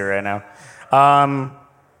busy right now. I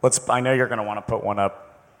know you're going to want to put one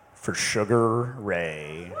up for Sugar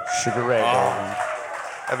Ray. Sugar Ray.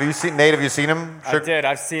 Have you seen Nate? Have you seen him? I did.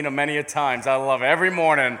 I've seen him many a times. I love it every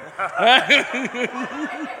morning.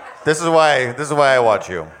 This is why I watch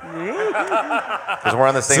you. Because we're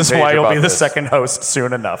on the same page. This is why you'll be the second host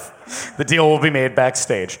soon enough. The deal will be made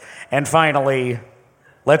backstage. And finally,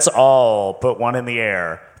 let's all put one in the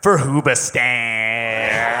air for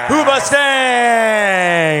Hoobastank. Hoobastank!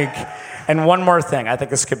 And one more thing. I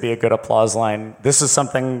think this could be a good applause line. This is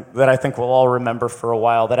something that I think we'll all remember for a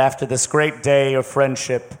while, that after this great day of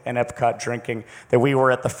friendship and Epcot drinking, that we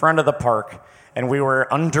were at the front of the park and we were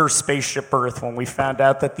under Spaceship Earth when we found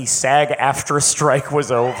out that the SAG-AFTRA strike was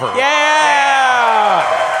over.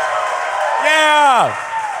 Yeah!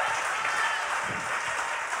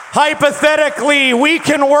 Hypothetically, we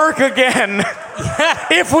can work again.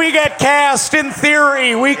 If we get cast, in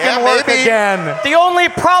theory, we can work again. The only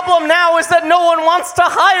problem now is that no one wants to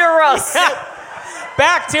hire us.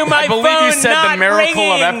 Back to my phone. I believe you said not the miracle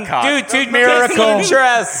ringing of Epcot. Due to Miracle.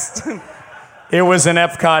 disinterest. It was an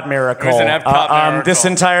Epcot miracle. It was an Epcot miracle. This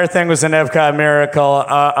entire thing was an Epcot miracle,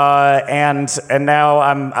 and now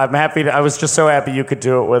I'm happy. I was just so happy you could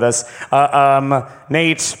do it with us.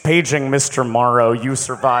 Nate, paging Mr. Morrow, you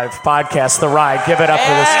survived. Podcast The Ride. Give it up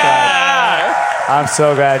for this guy. I'm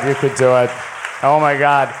so glad you could do it. Oh my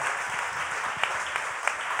God.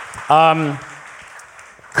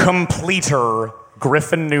 Completer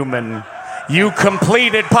Griffin Newman, you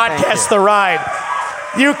completed Podcast The Ride.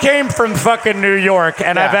 You came from fucking New York,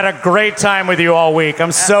 and I've had a great time with you all week.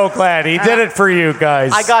 I'm so glad. He did it for you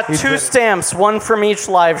guys. I got 2 stamps, one from each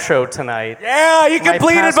live show tonight. Yeah, you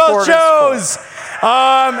completed both shows.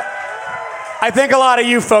 I think a lot of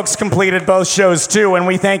you folks completed both shows, too, and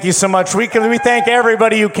we thank you so much. We thank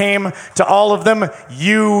everybody who came to all of them.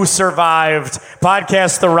 You survived.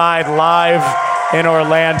 Podcast The Ride live in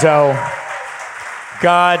Orlando.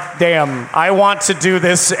 God damn, I want to do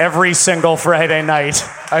this every single Friday night.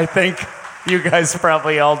 I think you guys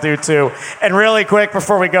probably all do too. And really quick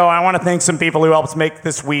before we go, I want to thank some people who helped make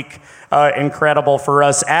this week incredible for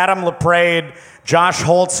us. Adam LaPrade, Josh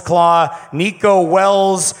Holtzclaw, Nico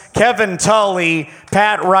Wells, Kevin Tully,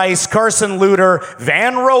 Pat Rice, Carson Luter,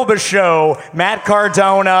 Van Robichaux, Matt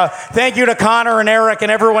Cardona. Thank you to Connor and Eric and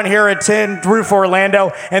everyone here at Tin Roof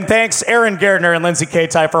Orlando. And thanks Aaron Gardner and Lindsay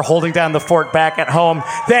Katai for holding down the fort back at home.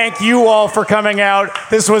 Thank you all for coming out.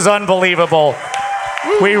 This was unbelievable.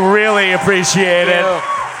 We really appreciate it.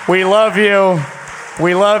 We love you.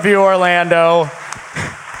 We love you, Orlando.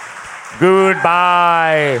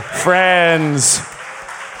 Goodbye, friends.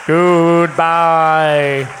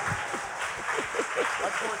 Goodbye.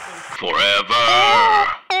 Forever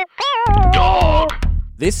Dog.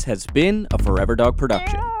 This has been a Forever Dog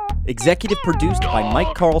production. Executive produced by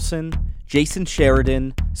Mike Carlson, Jason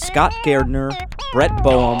Sheridan, Scott Gardner, Brett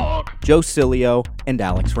Boehm, Joe Cilio, and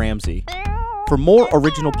Alex Ramsey. For more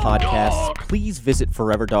original podcasts, please visit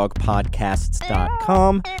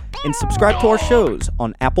foreverdogpodcasts.com and subscribe to our shows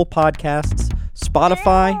on Apple Podcasts,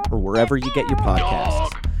 Spotify, or wherever you get your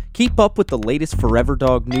podcasts. Keep up with the latest Forever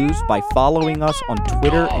Dog news by following us on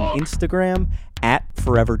Twitter and Instagram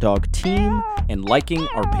 @ForeverDogTeam and liking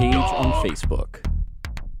our page on Facebook.